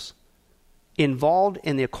themselves involved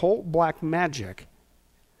in the occult black magic.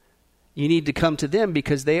 You need to come to them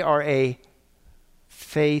because they are a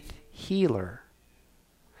faith healer.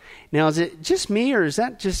 Now, is it just me, or is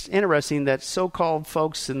that just interesting that so-called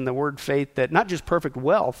folks in the word faith, that not just perfect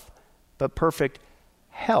wealth, but perfect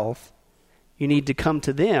health, you need to come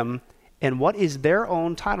to them, and what is their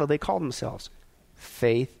own title? They call themselves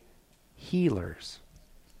faith healers.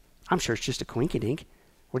 I'm sure it's just a quinky-dink.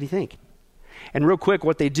 What do you think? And real quick,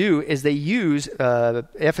 what they do is they use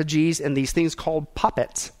effigies and these things called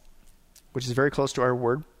puppets, which is very close to our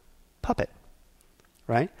word puppet,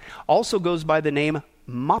 right? Also goes by the name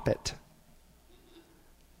Moppet,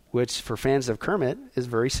 which for fans of Kermit is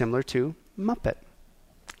very similar to Muppet.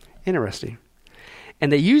 Interesting.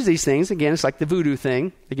 And they use these things, again, it's like the voodoo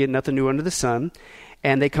thing. Again, nothing new under the sun.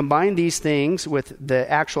 And they combine these things with the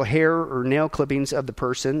actual hair or nail clippings of the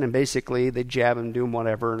person, and basically they jab them, do them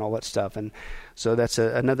whatever, and all that stuff. And so that's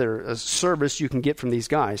another service you can get from these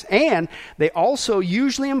guys. And they also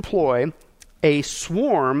usually employ a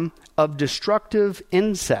swarm of destructive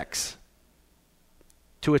insects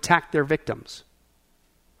to attack their victims.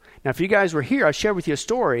 Now, if you guys were here, I shared with you a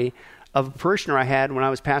story of a parishioner I had when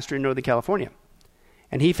I was pastor in Northern California.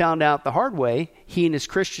 And he found out the hard way, he and his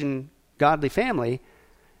Christian godly family,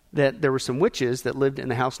 that there were some witches that lived in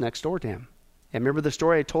the house next door to him. And remember the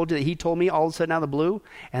story I told you that he told me all of a sudden out of the blue?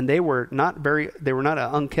 And they were not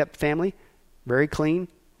an unkept family, very clean,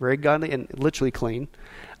 very godly, and literally clean,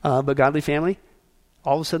 but godly family.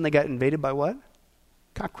 All of a sudden they got invaded by what?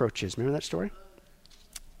 Cockroaches. Remember that story?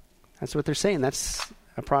 That's what they're saying. That's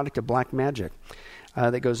a product of black magic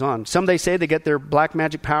that goes on. Some, they say, they get their black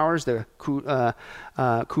magic powers, the kulam,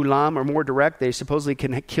 are more direct. They supposedly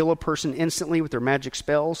can kill a person instantly with their magic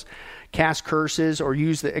spells, cast curses, or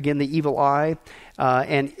use, the evil eye,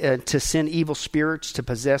 and to send evil spirits to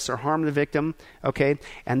possess or harm the victim. Okay?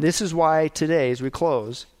 And this is why today, as we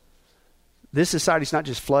close, this society's not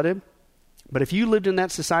just flooded, but if you lived in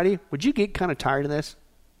that society, would you get kind of tired of this?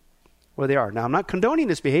 Well, they are. Now, I'm not condoning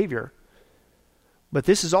this behavior, but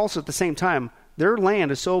this is also at the same time, their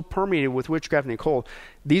land is so permeated with witchcraft and occult.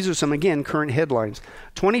 These are some, again, current headlines.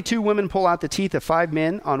 22 women pull out the teeth of 5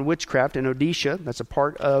 men on witchcraft in Odisha. That's a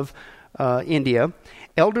part of India.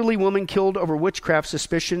 Elderly woman killed over witchcraft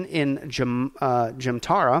suspicion in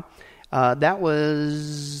Jamtara. That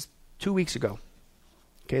was 2 weeks ago.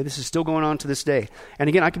 Okay, this is still going on to this day. And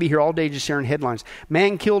again, I could be here all day just sharing headlines.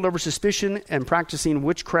 Man killed over suspicion and practicing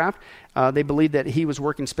witchcraft. They believe that he was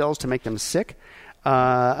working spells to make them sick.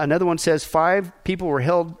 Another one says 5 people were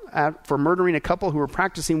held for murdering a couple who were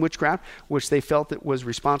practicing witchcraft, which they felt that was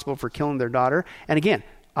responsible for killing their daughter. And again,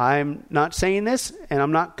 I'm not saying this, and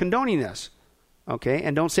I'm not condoning this. Okay,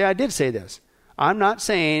 and don't say I did say this. I'm not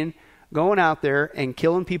saying going out there and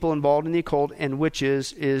killing people involved in the occult and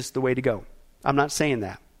witches is the way to go. I'm not saying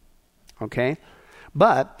that. Okay,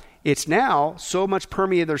 but it's now so much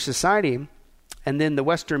permeated their society, and then the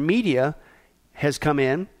Western media has come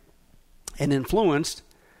in and influenced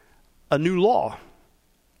a new law.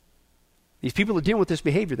 These people are dealing with this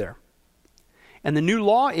behavior there. And the new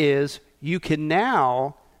law is you can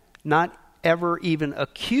now not ever even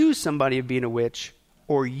accuse somebody of being a witch,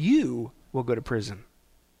 or you will go to prison.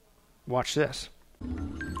 Watch this.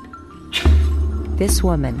 This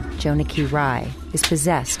woman, Jonaki Rai, is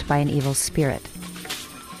possessed by an evil spirit.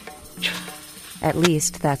 At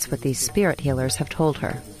least that's what these spirit healers have told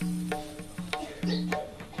her.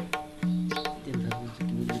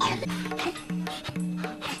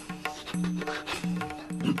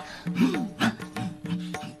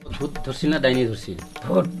 ধরছিল না ডাইনি ধরছিল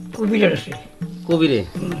কবিরে ধরছিল কবিরে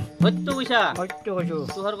সত্য কইছা সত্য কইছো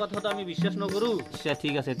তোর কথা তো আমি বিশ্বাস ন কरू আচ্ছা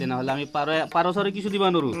ঠিক আছে তেনা হলে আমি পারসরে কিছু দিবা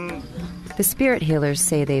নরু The spirit healers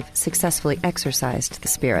say they've successfully exorcised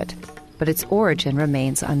the spirit, but its origin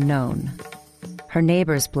remains unknown. Her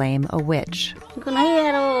neighbors blame a witch. নাই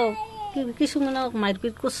আর কিছু মনে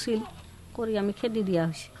মারপিট করছিল করি আমি খেদি দিয়া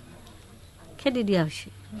হইছে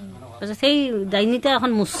আচ্ছা সেই ডাইনিটা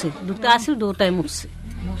এখন মুছছে দুটো আছিল দুটাই মুছছে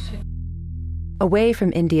Away from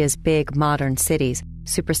India's big, modern cities,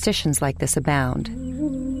 superstitions like this abound.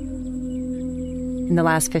 In the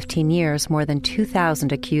last 15 years, more than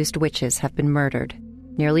 2,000 accused witches have been murdered.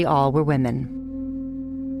 Nearly all were women.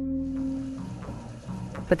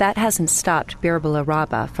 But that hasn't stopped Birbala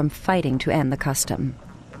Raba from fighting to end the custom.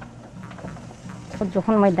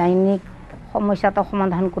 যখন মই দৈনিক সমস্যাটা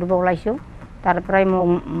সমাধান কৰিব ওলাইছো তাৰ পৰাই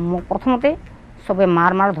মই প্ৰথমতে সবে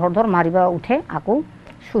মাৰ ধৰ মাৰিবা উঠে আকো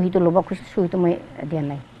সুহিত লব খুশি সুহিত মই দিয়া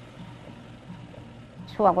নাই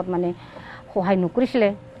সো আগত মানে সহায় নকৰিছিলে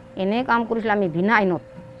এনে কাম কৰিছিল আমি বিনা আইনত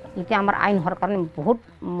এতিয়া আমাৰ আইন হোৱাৰ কাৰণে বহুত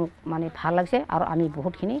মানে ভাল লাগছে আৰু আমি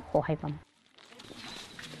বহুতখিনি সহায় পাম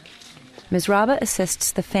Ms. Raba assists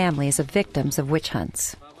the families of victims of witch hunts.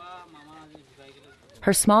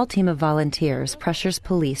 Her small team of volunteers pressures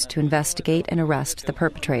police to investigate and arrest the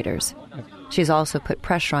perpetrators. She's also put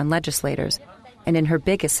pressure on legislators, and in her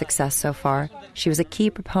biggest success so far, she was a key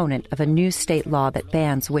proponent of a new state law that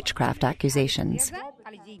bans witchcraft accusations.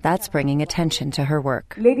 That's bringing attention to her work.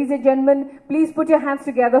 Ladies and gentlemen, please put your hands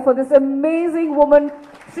together for this amazing woman,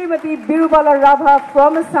 Srimati Birbala Raba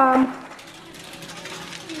from Assam.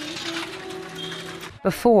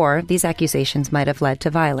 Before, these accusations might have led to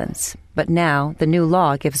violence, but now the new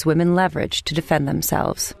law gives women leverage to defend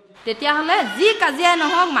themselves. তেতিয়া হলে জি কাজিয়া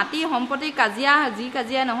নহক মাটি সম্পত্তি কাজিয়া জি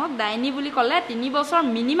কাজিয়া নহক ডাইনি বুলি কলে 3 বছৰ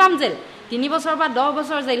মিনিমাম জেল 3 বছৰ বা 10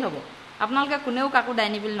 বছৰ জেল হ'ব আপোনালোকে কোনেও কাকো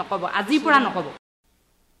ডাইনি বুলি নকব আজি পুৰা নকব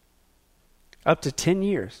Up to 10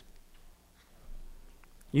 years.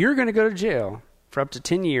 You're going to go to jail for up to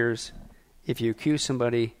 10 years if you accuse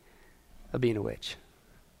somebody of being a witch.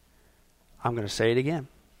 I'm going to say it again.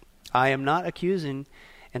 I am not accusing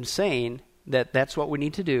and saying that that's what we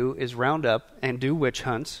need to do is round up and do witch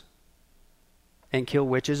hunts and kill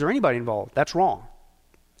witches or anybody involved. That's wrong.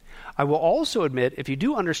 I will also admit, if you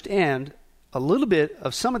do understand a little bit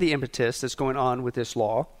of some of the impetus that's going on with this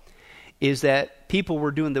law, is that people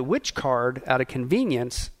were doing the witch card out of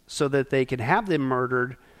convenience so that they could have them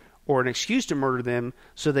murdered or an excuse to murder them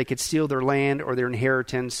so they could steal their land or their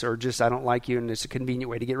inheritance or just, I don't like you, and it's a convenient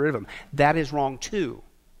way to get rid of them. That is wrong too.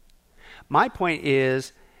 My point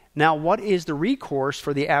is, now what is the recourse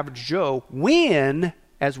for the average Joe when,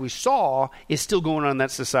 as we saw, is still going on in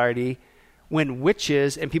that society when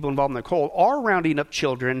witches and people involved in the occult are rounding up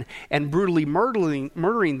children and brutally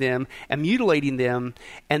murdering them and mutilating them,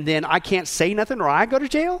 and then I can't say nothing or I go to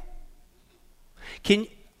jail?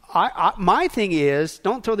 My thing is,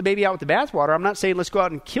 don't throw the baby out with the bathwater. I'm not saying let's go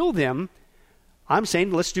out and kill them. I'm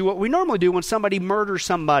saying let's do what we normally do when somebody murders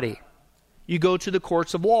somebody. you go to the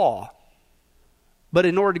courts of law. But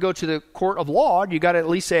in order to go to the court of law, you got to at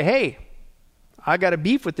least say, hey, I got a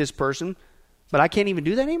beef with this person, but I can't even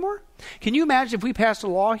do that anymore? Can you imagine if we passed a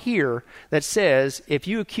law here that says if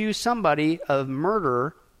you accuse somebody of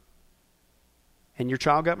murder and your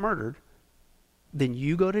child got murdered, then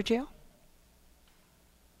you go to jail?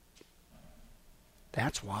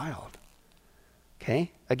 That's wild.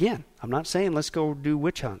 Okay? Again, I'm not saying let's go do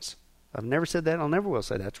witch hunts. I've never said that. I'll never will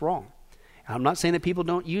say that's wrong. I'm not saying that people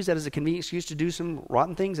don't use that as a convenient excuse to do some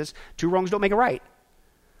rotten things. That's, two wrongs don't make a right.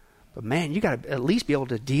 But man, you got to at least be able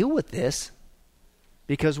to deal with this,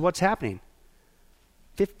 because what's happening?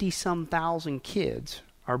 50-some thousand kids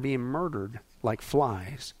are being murdered like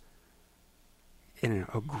flies in an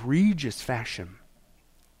egregious fashion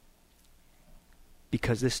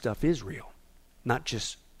because this stuff is real, not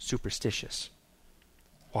just superstitious.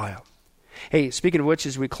 Wild. Hey, speaking of which,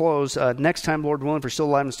 as we close, next time, Lord willing, if we're still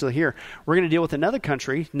alive and still here, we're going to deal with another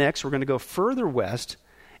country next. We're going to go further west,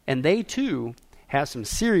 and they too have some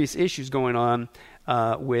serious issues going on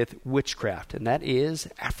with witchcraft, and that is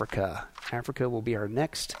Africa. Africa will be our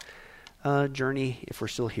next journey if we're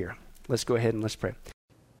still here. Let's go ahead and let's pray.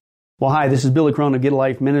 Well, hi, this is Billy Crone of Get a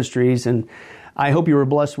Life Ministries, and I hope you were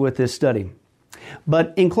blessed with this study.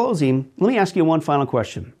 But in closing, let me ask you one final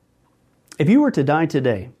question. If you were to die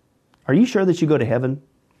today, are you sure that you go to heaven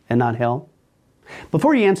and not hell?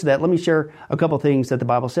 Before you answer that, let me share a couple things that the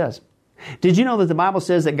Bible says. Did you know that the Bible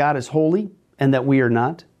says that God is holy and that we are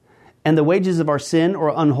not? And the wages of our sin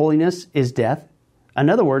or unholiness is death? In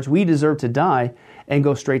other words, we deserve to die and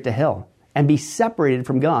go straight to hell and be separated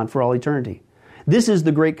from God for all eternity. This is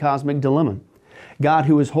the great cosmic dilemma. God,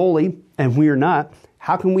 who is holy and we are not,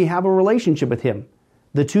 how can we have a relationship with Him?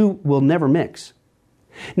 The two will never mix.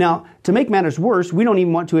 Now, to make matters worse, we don't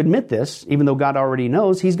even want to admit this, even though God already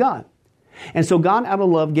knows He's God. And so God, out of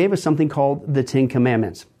love, gave us something called the Ten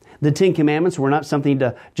Commandments. The Ten Commandments were not something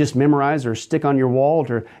to just memorize or stick on your wall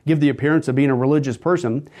to give the appearance of being a religious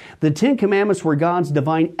person. The Ten Commandments were God's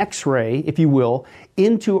divine X-ray, if you will,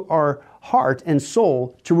 into our heart and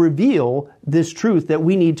soul to reveal this truth that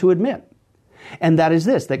we need to admit. And that is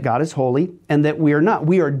this, that God is holy and that we are not.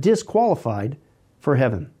 We are disqualified for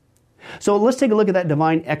heaven. So let's take a look at that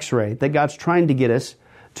divine X-ray that God's trying to get us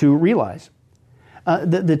to realize.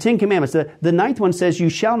 The Ten Commandments, the ninth one says, you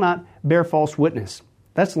shall not bear false witness.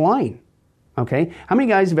 That's lying. Okay? How many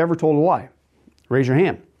guys have ever told a lie? Raise your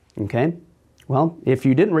hand. Okay? Well, if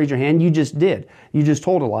you didn't raise your hand, you just did. You just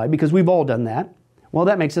told a lie, because we've all done that. Well,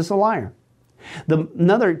 that makes us a liar.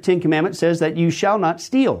 Another Ten Commandment says that you shall not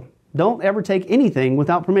steal. Don't ever take anything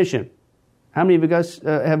without permission. How many of you guys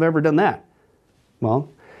have ever done that? Well,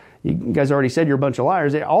 you guys already said you're a bunch of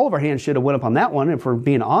liars. All of our hands should have went up on that one. If we're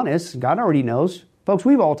being honest, God already knows. Folks,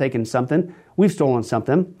 we've all taken something. We've stolen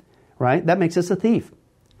something, right? That makes us a thief.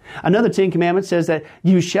 Another Ten Commandments says that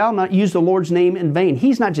you shall not use the Lord's name in vain.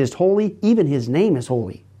 He's not just holy, even His name is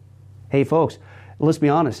holy. Hey, folks, let's be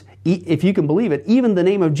honest. If you can believe it, even the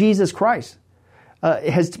name of Jesus Christ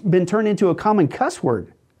has been turned into a common cuss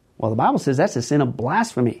word. Well, the Bible says that's a sin of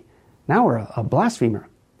blasphemy. Now we're a blasphemer.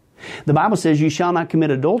 The Bible says you shall not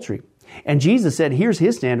commit adultery. And Jesus said, here's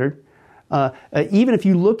His standard. Even if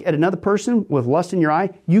you look at another person with lust in your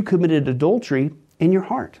eye, you committed adultery in your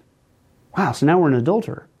heart. Wow, so now we're an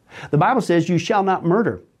adulterer. The Bible says you shall not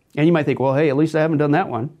murder. And you might think, well, hey, at least I haven't done that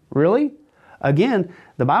one. Really? Again,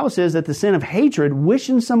 the Bible says that the sin of hatred,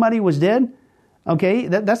 wishing somebody was dead, okay,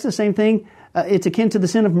 that's the same thing. It's akin to the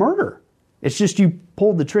sin of murder. It's just you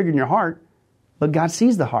pulled the trigger in your heart, but God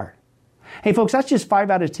sees the heart. Hey, folks, that's just 5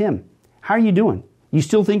 out of 10. How are you doing? You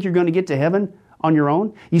still think you're going to get to heaven on your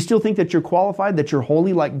own? You still think that you're qualified, that you're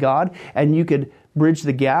holy like God, and you could bridge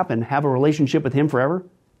the gap and have a relationship with Him forever?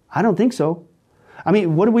 I don't think so. I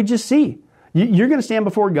mean, what did we just see? You're going to stand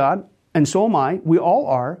before God, and so am I. We all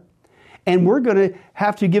are. And we're going to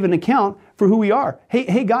have to give an account for who we are.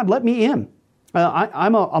 Hey, God, let me in.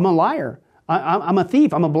 I'm a liar. I'm a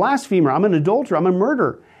thief. I'm a blasphemer. I'm an adulterer. I'm a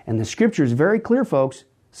murderer. And the Scripture is very clear, folks.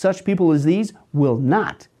 Such people as these will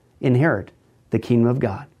not inherit the kingdom of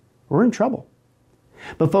God. We're in trouble.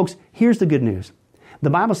 But folks, here's the good news. The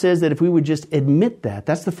Bible says that if we would just admit that,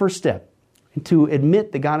 that's the first step. To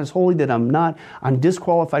admit that God is holy, that I'm not, I'm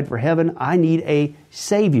disqualified for heaven, I need a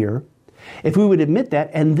Savior. If we would admit that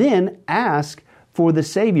and then ask for the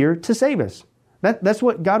Savior to save us. That's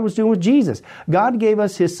what God was doing with Jesus. God gave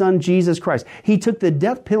us His Son, Jesus Christ. He took the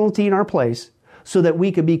death penalty in our place so that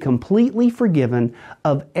we could be completely forgiven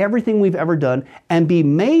of everything we've ever done and be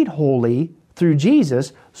made holy through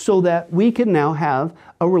Jesus so that we can now have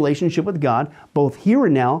a relationship with God both here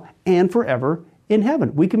and now and forever in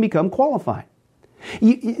heaven. We can become qualified.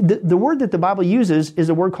 The word that the Bible uses is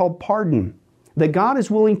a word called pardon. That God is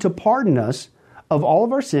willing to pardon us of all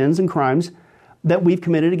of our sins and crimes that we've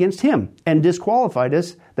committed against Him and disqualified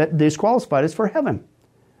us for heaven.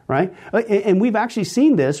 Right? And we've actually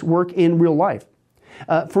seen this work in real life.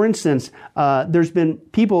 For instance, there's been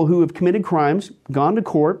people who have committed crimes, gone to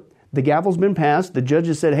court, the gavel's been passed, the judge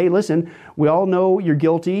has said, hey, listen, we all know you're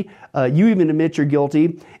guilty, you even admit you're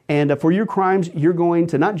guilty, and for your crimes, you're going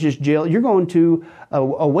to not just jail, you're going to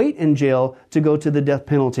await in jail to go to the death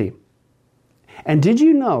penalty. And did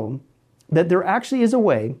you know that there actually is a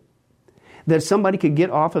way that somebody could get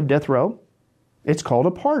off of death row? It's called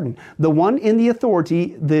a pardon. The one in the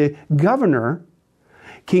authority, the governor,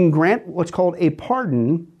 can grant what's called a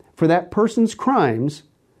pardon for that person's crimes,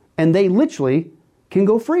 and they literally can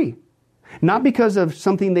go free. Not because of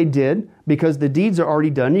something they did, because the deeds are already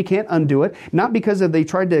done, you can't undo it. Not because of they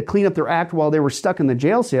tried to clean up their act while they were stuck in the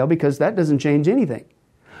jail cell, because that doesn't change anything.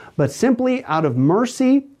 But simply out of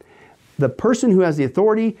mercy, the person who has the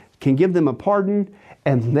authority can give them a pardon,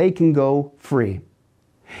 and they can go free.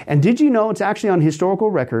 And did you know, it's actually on historical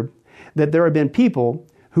record, that there have been people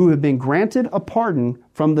who have been granted a pardon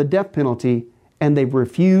from the death penalty, and they've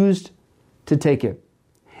refused to take it.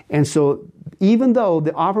 And so, even though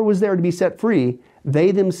the offer was there to be set free,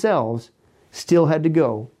 they themselves still had to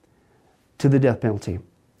go to the death penalty.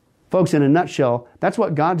 Folks, in a nutshell, that's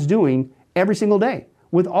what God's doing every single day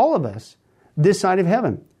with all of us this side of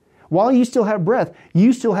heaven. While you still have breath,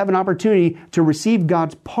 you still have an opportunity to receive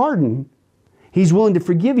God's pardon. He's willing to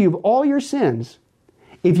forgive you of all your sins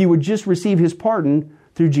if you would just receive His pardon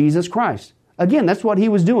through Jesus Christ. Again, that's what He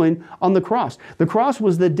was doing on the cross. The cross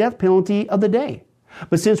was the death penalty of the day.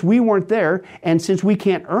 But since we weren't there, and since we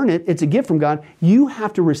can't earn it, it's a gift from God, you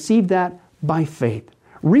have to receive that by faith.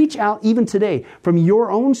 Reach out even today from your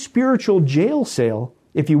own spiritual jail cell,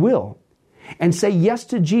 if you will, and say yes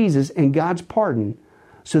to Jesus and God's pardon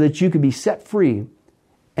so that you can be set free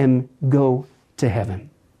and go to heaven.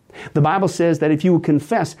 The Bible says that if you will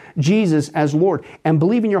confess Jesus as Lord and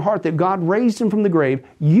believe in your heart that God raised Him from the grave,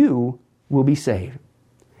 you will be saved.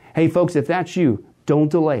 Hey folks, if that's you, don't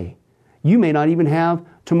delay. You may not even have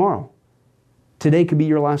tomorrow. Today could be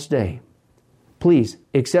your last day. Please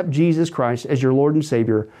accept Jesus Christ as your Lord and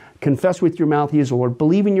Savior. Confess with your mouth He is Lord.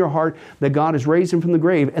 Believe in your heart that God has raised Him from the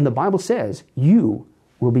grave. And the Bible says you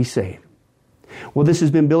will be saved. Well, this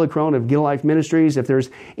has been Billy Crone of Get a Life Ministries. If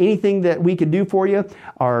there's anything that we could do for you,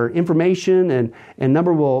 our information and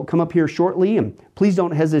number will come up here shortly. And please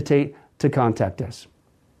don't hesitate to contact us.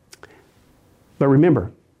 But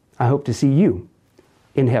remember, I hope to see you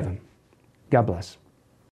in heaven. God bless.